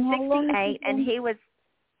 And how 68, long and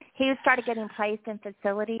he started getting placed in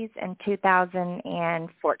facilities in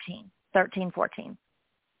 2014, 13-14.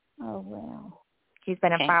 Oh, wow. He's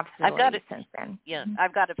been in 5 facilities since then. Yeah,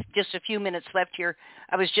 I've got just a few minutes left here.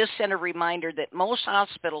 I was just sent a reminder that most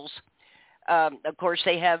hospitals, of course,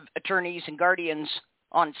 they have attorneys and guardians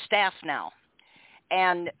on staff now.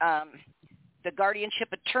 And the guardianship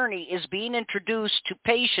attorney is being introduced to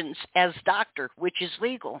patients as doctor, which is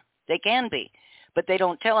legal. They can be. But they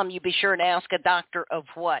don't tell them, you be sure and ask a doctor of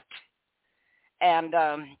what. And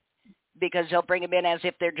because they'll bring them in as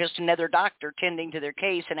if they're just another doctor tending to their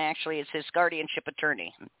case, and actually it's his guardianship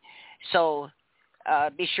attorney. So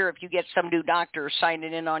be sure if you get some new doctor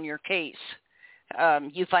signing in on your case,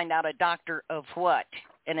 you find out a doctor of what.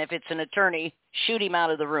 And if it's an attorney, shoot him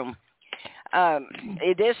out of the room.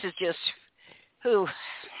 This is just,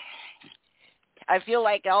 I feel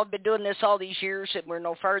like I've been doing this all these years, and we're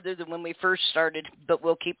no farther than when we first started, but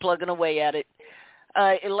we'll keep plugging away at it.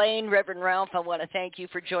 Elaine, Reverend Ralph, I want to thank you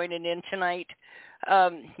for joining in tonight.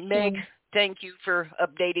 Meg, thank you for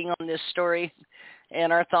updating on this story,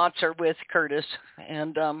 and our thoughts are with Curtis,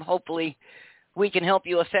 and hopefully we can help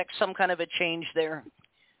you affect some kind of a change there.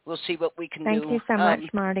 We'll see what we can do. Thank you so much,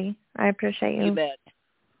 Marty. I appreciate you. You bet.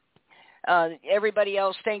 Everybody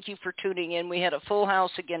else, thank you for tuning in. We had a full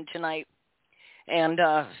house again tonight, and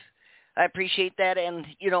I appreciate that. And,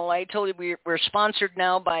 I told you we're sponsored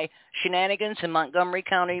now by Shenanigans in Montgomery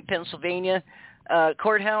County, Pennsylvania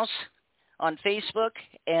Courthouse on Facebook.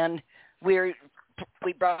 And we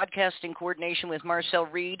broadcast in coordination with Marcel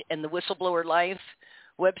Reed and the Whistleblower Life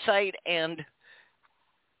website. And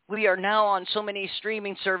we are now on so many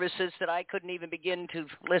streaming services that I couldn't even begin to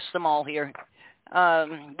list them all here.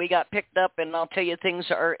 We got picked up, and I'll tell you, things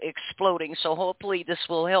are exploding. So hopefully this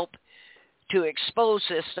will help to expose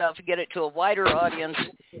this stuff, get it to a wider audience,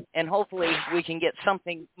 and hopefully we can get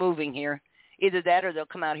something moving here. Either that or they'll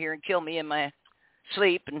come out here and kill me in my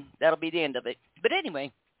sleep, and that'll be the end of it. But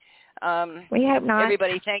anyway, we hope not.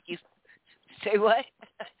 Everybody, thank you. Say what?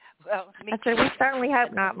 Well, I said we certainly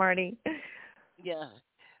hope not, Marty. Yeah,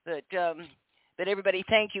 but everybody,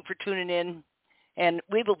 thank you for tuning in, and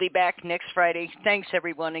we will be back next Friday. Thanks,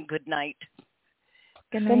 everyone, and good night.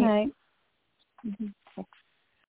 Good night. Good night. Mm-hmm.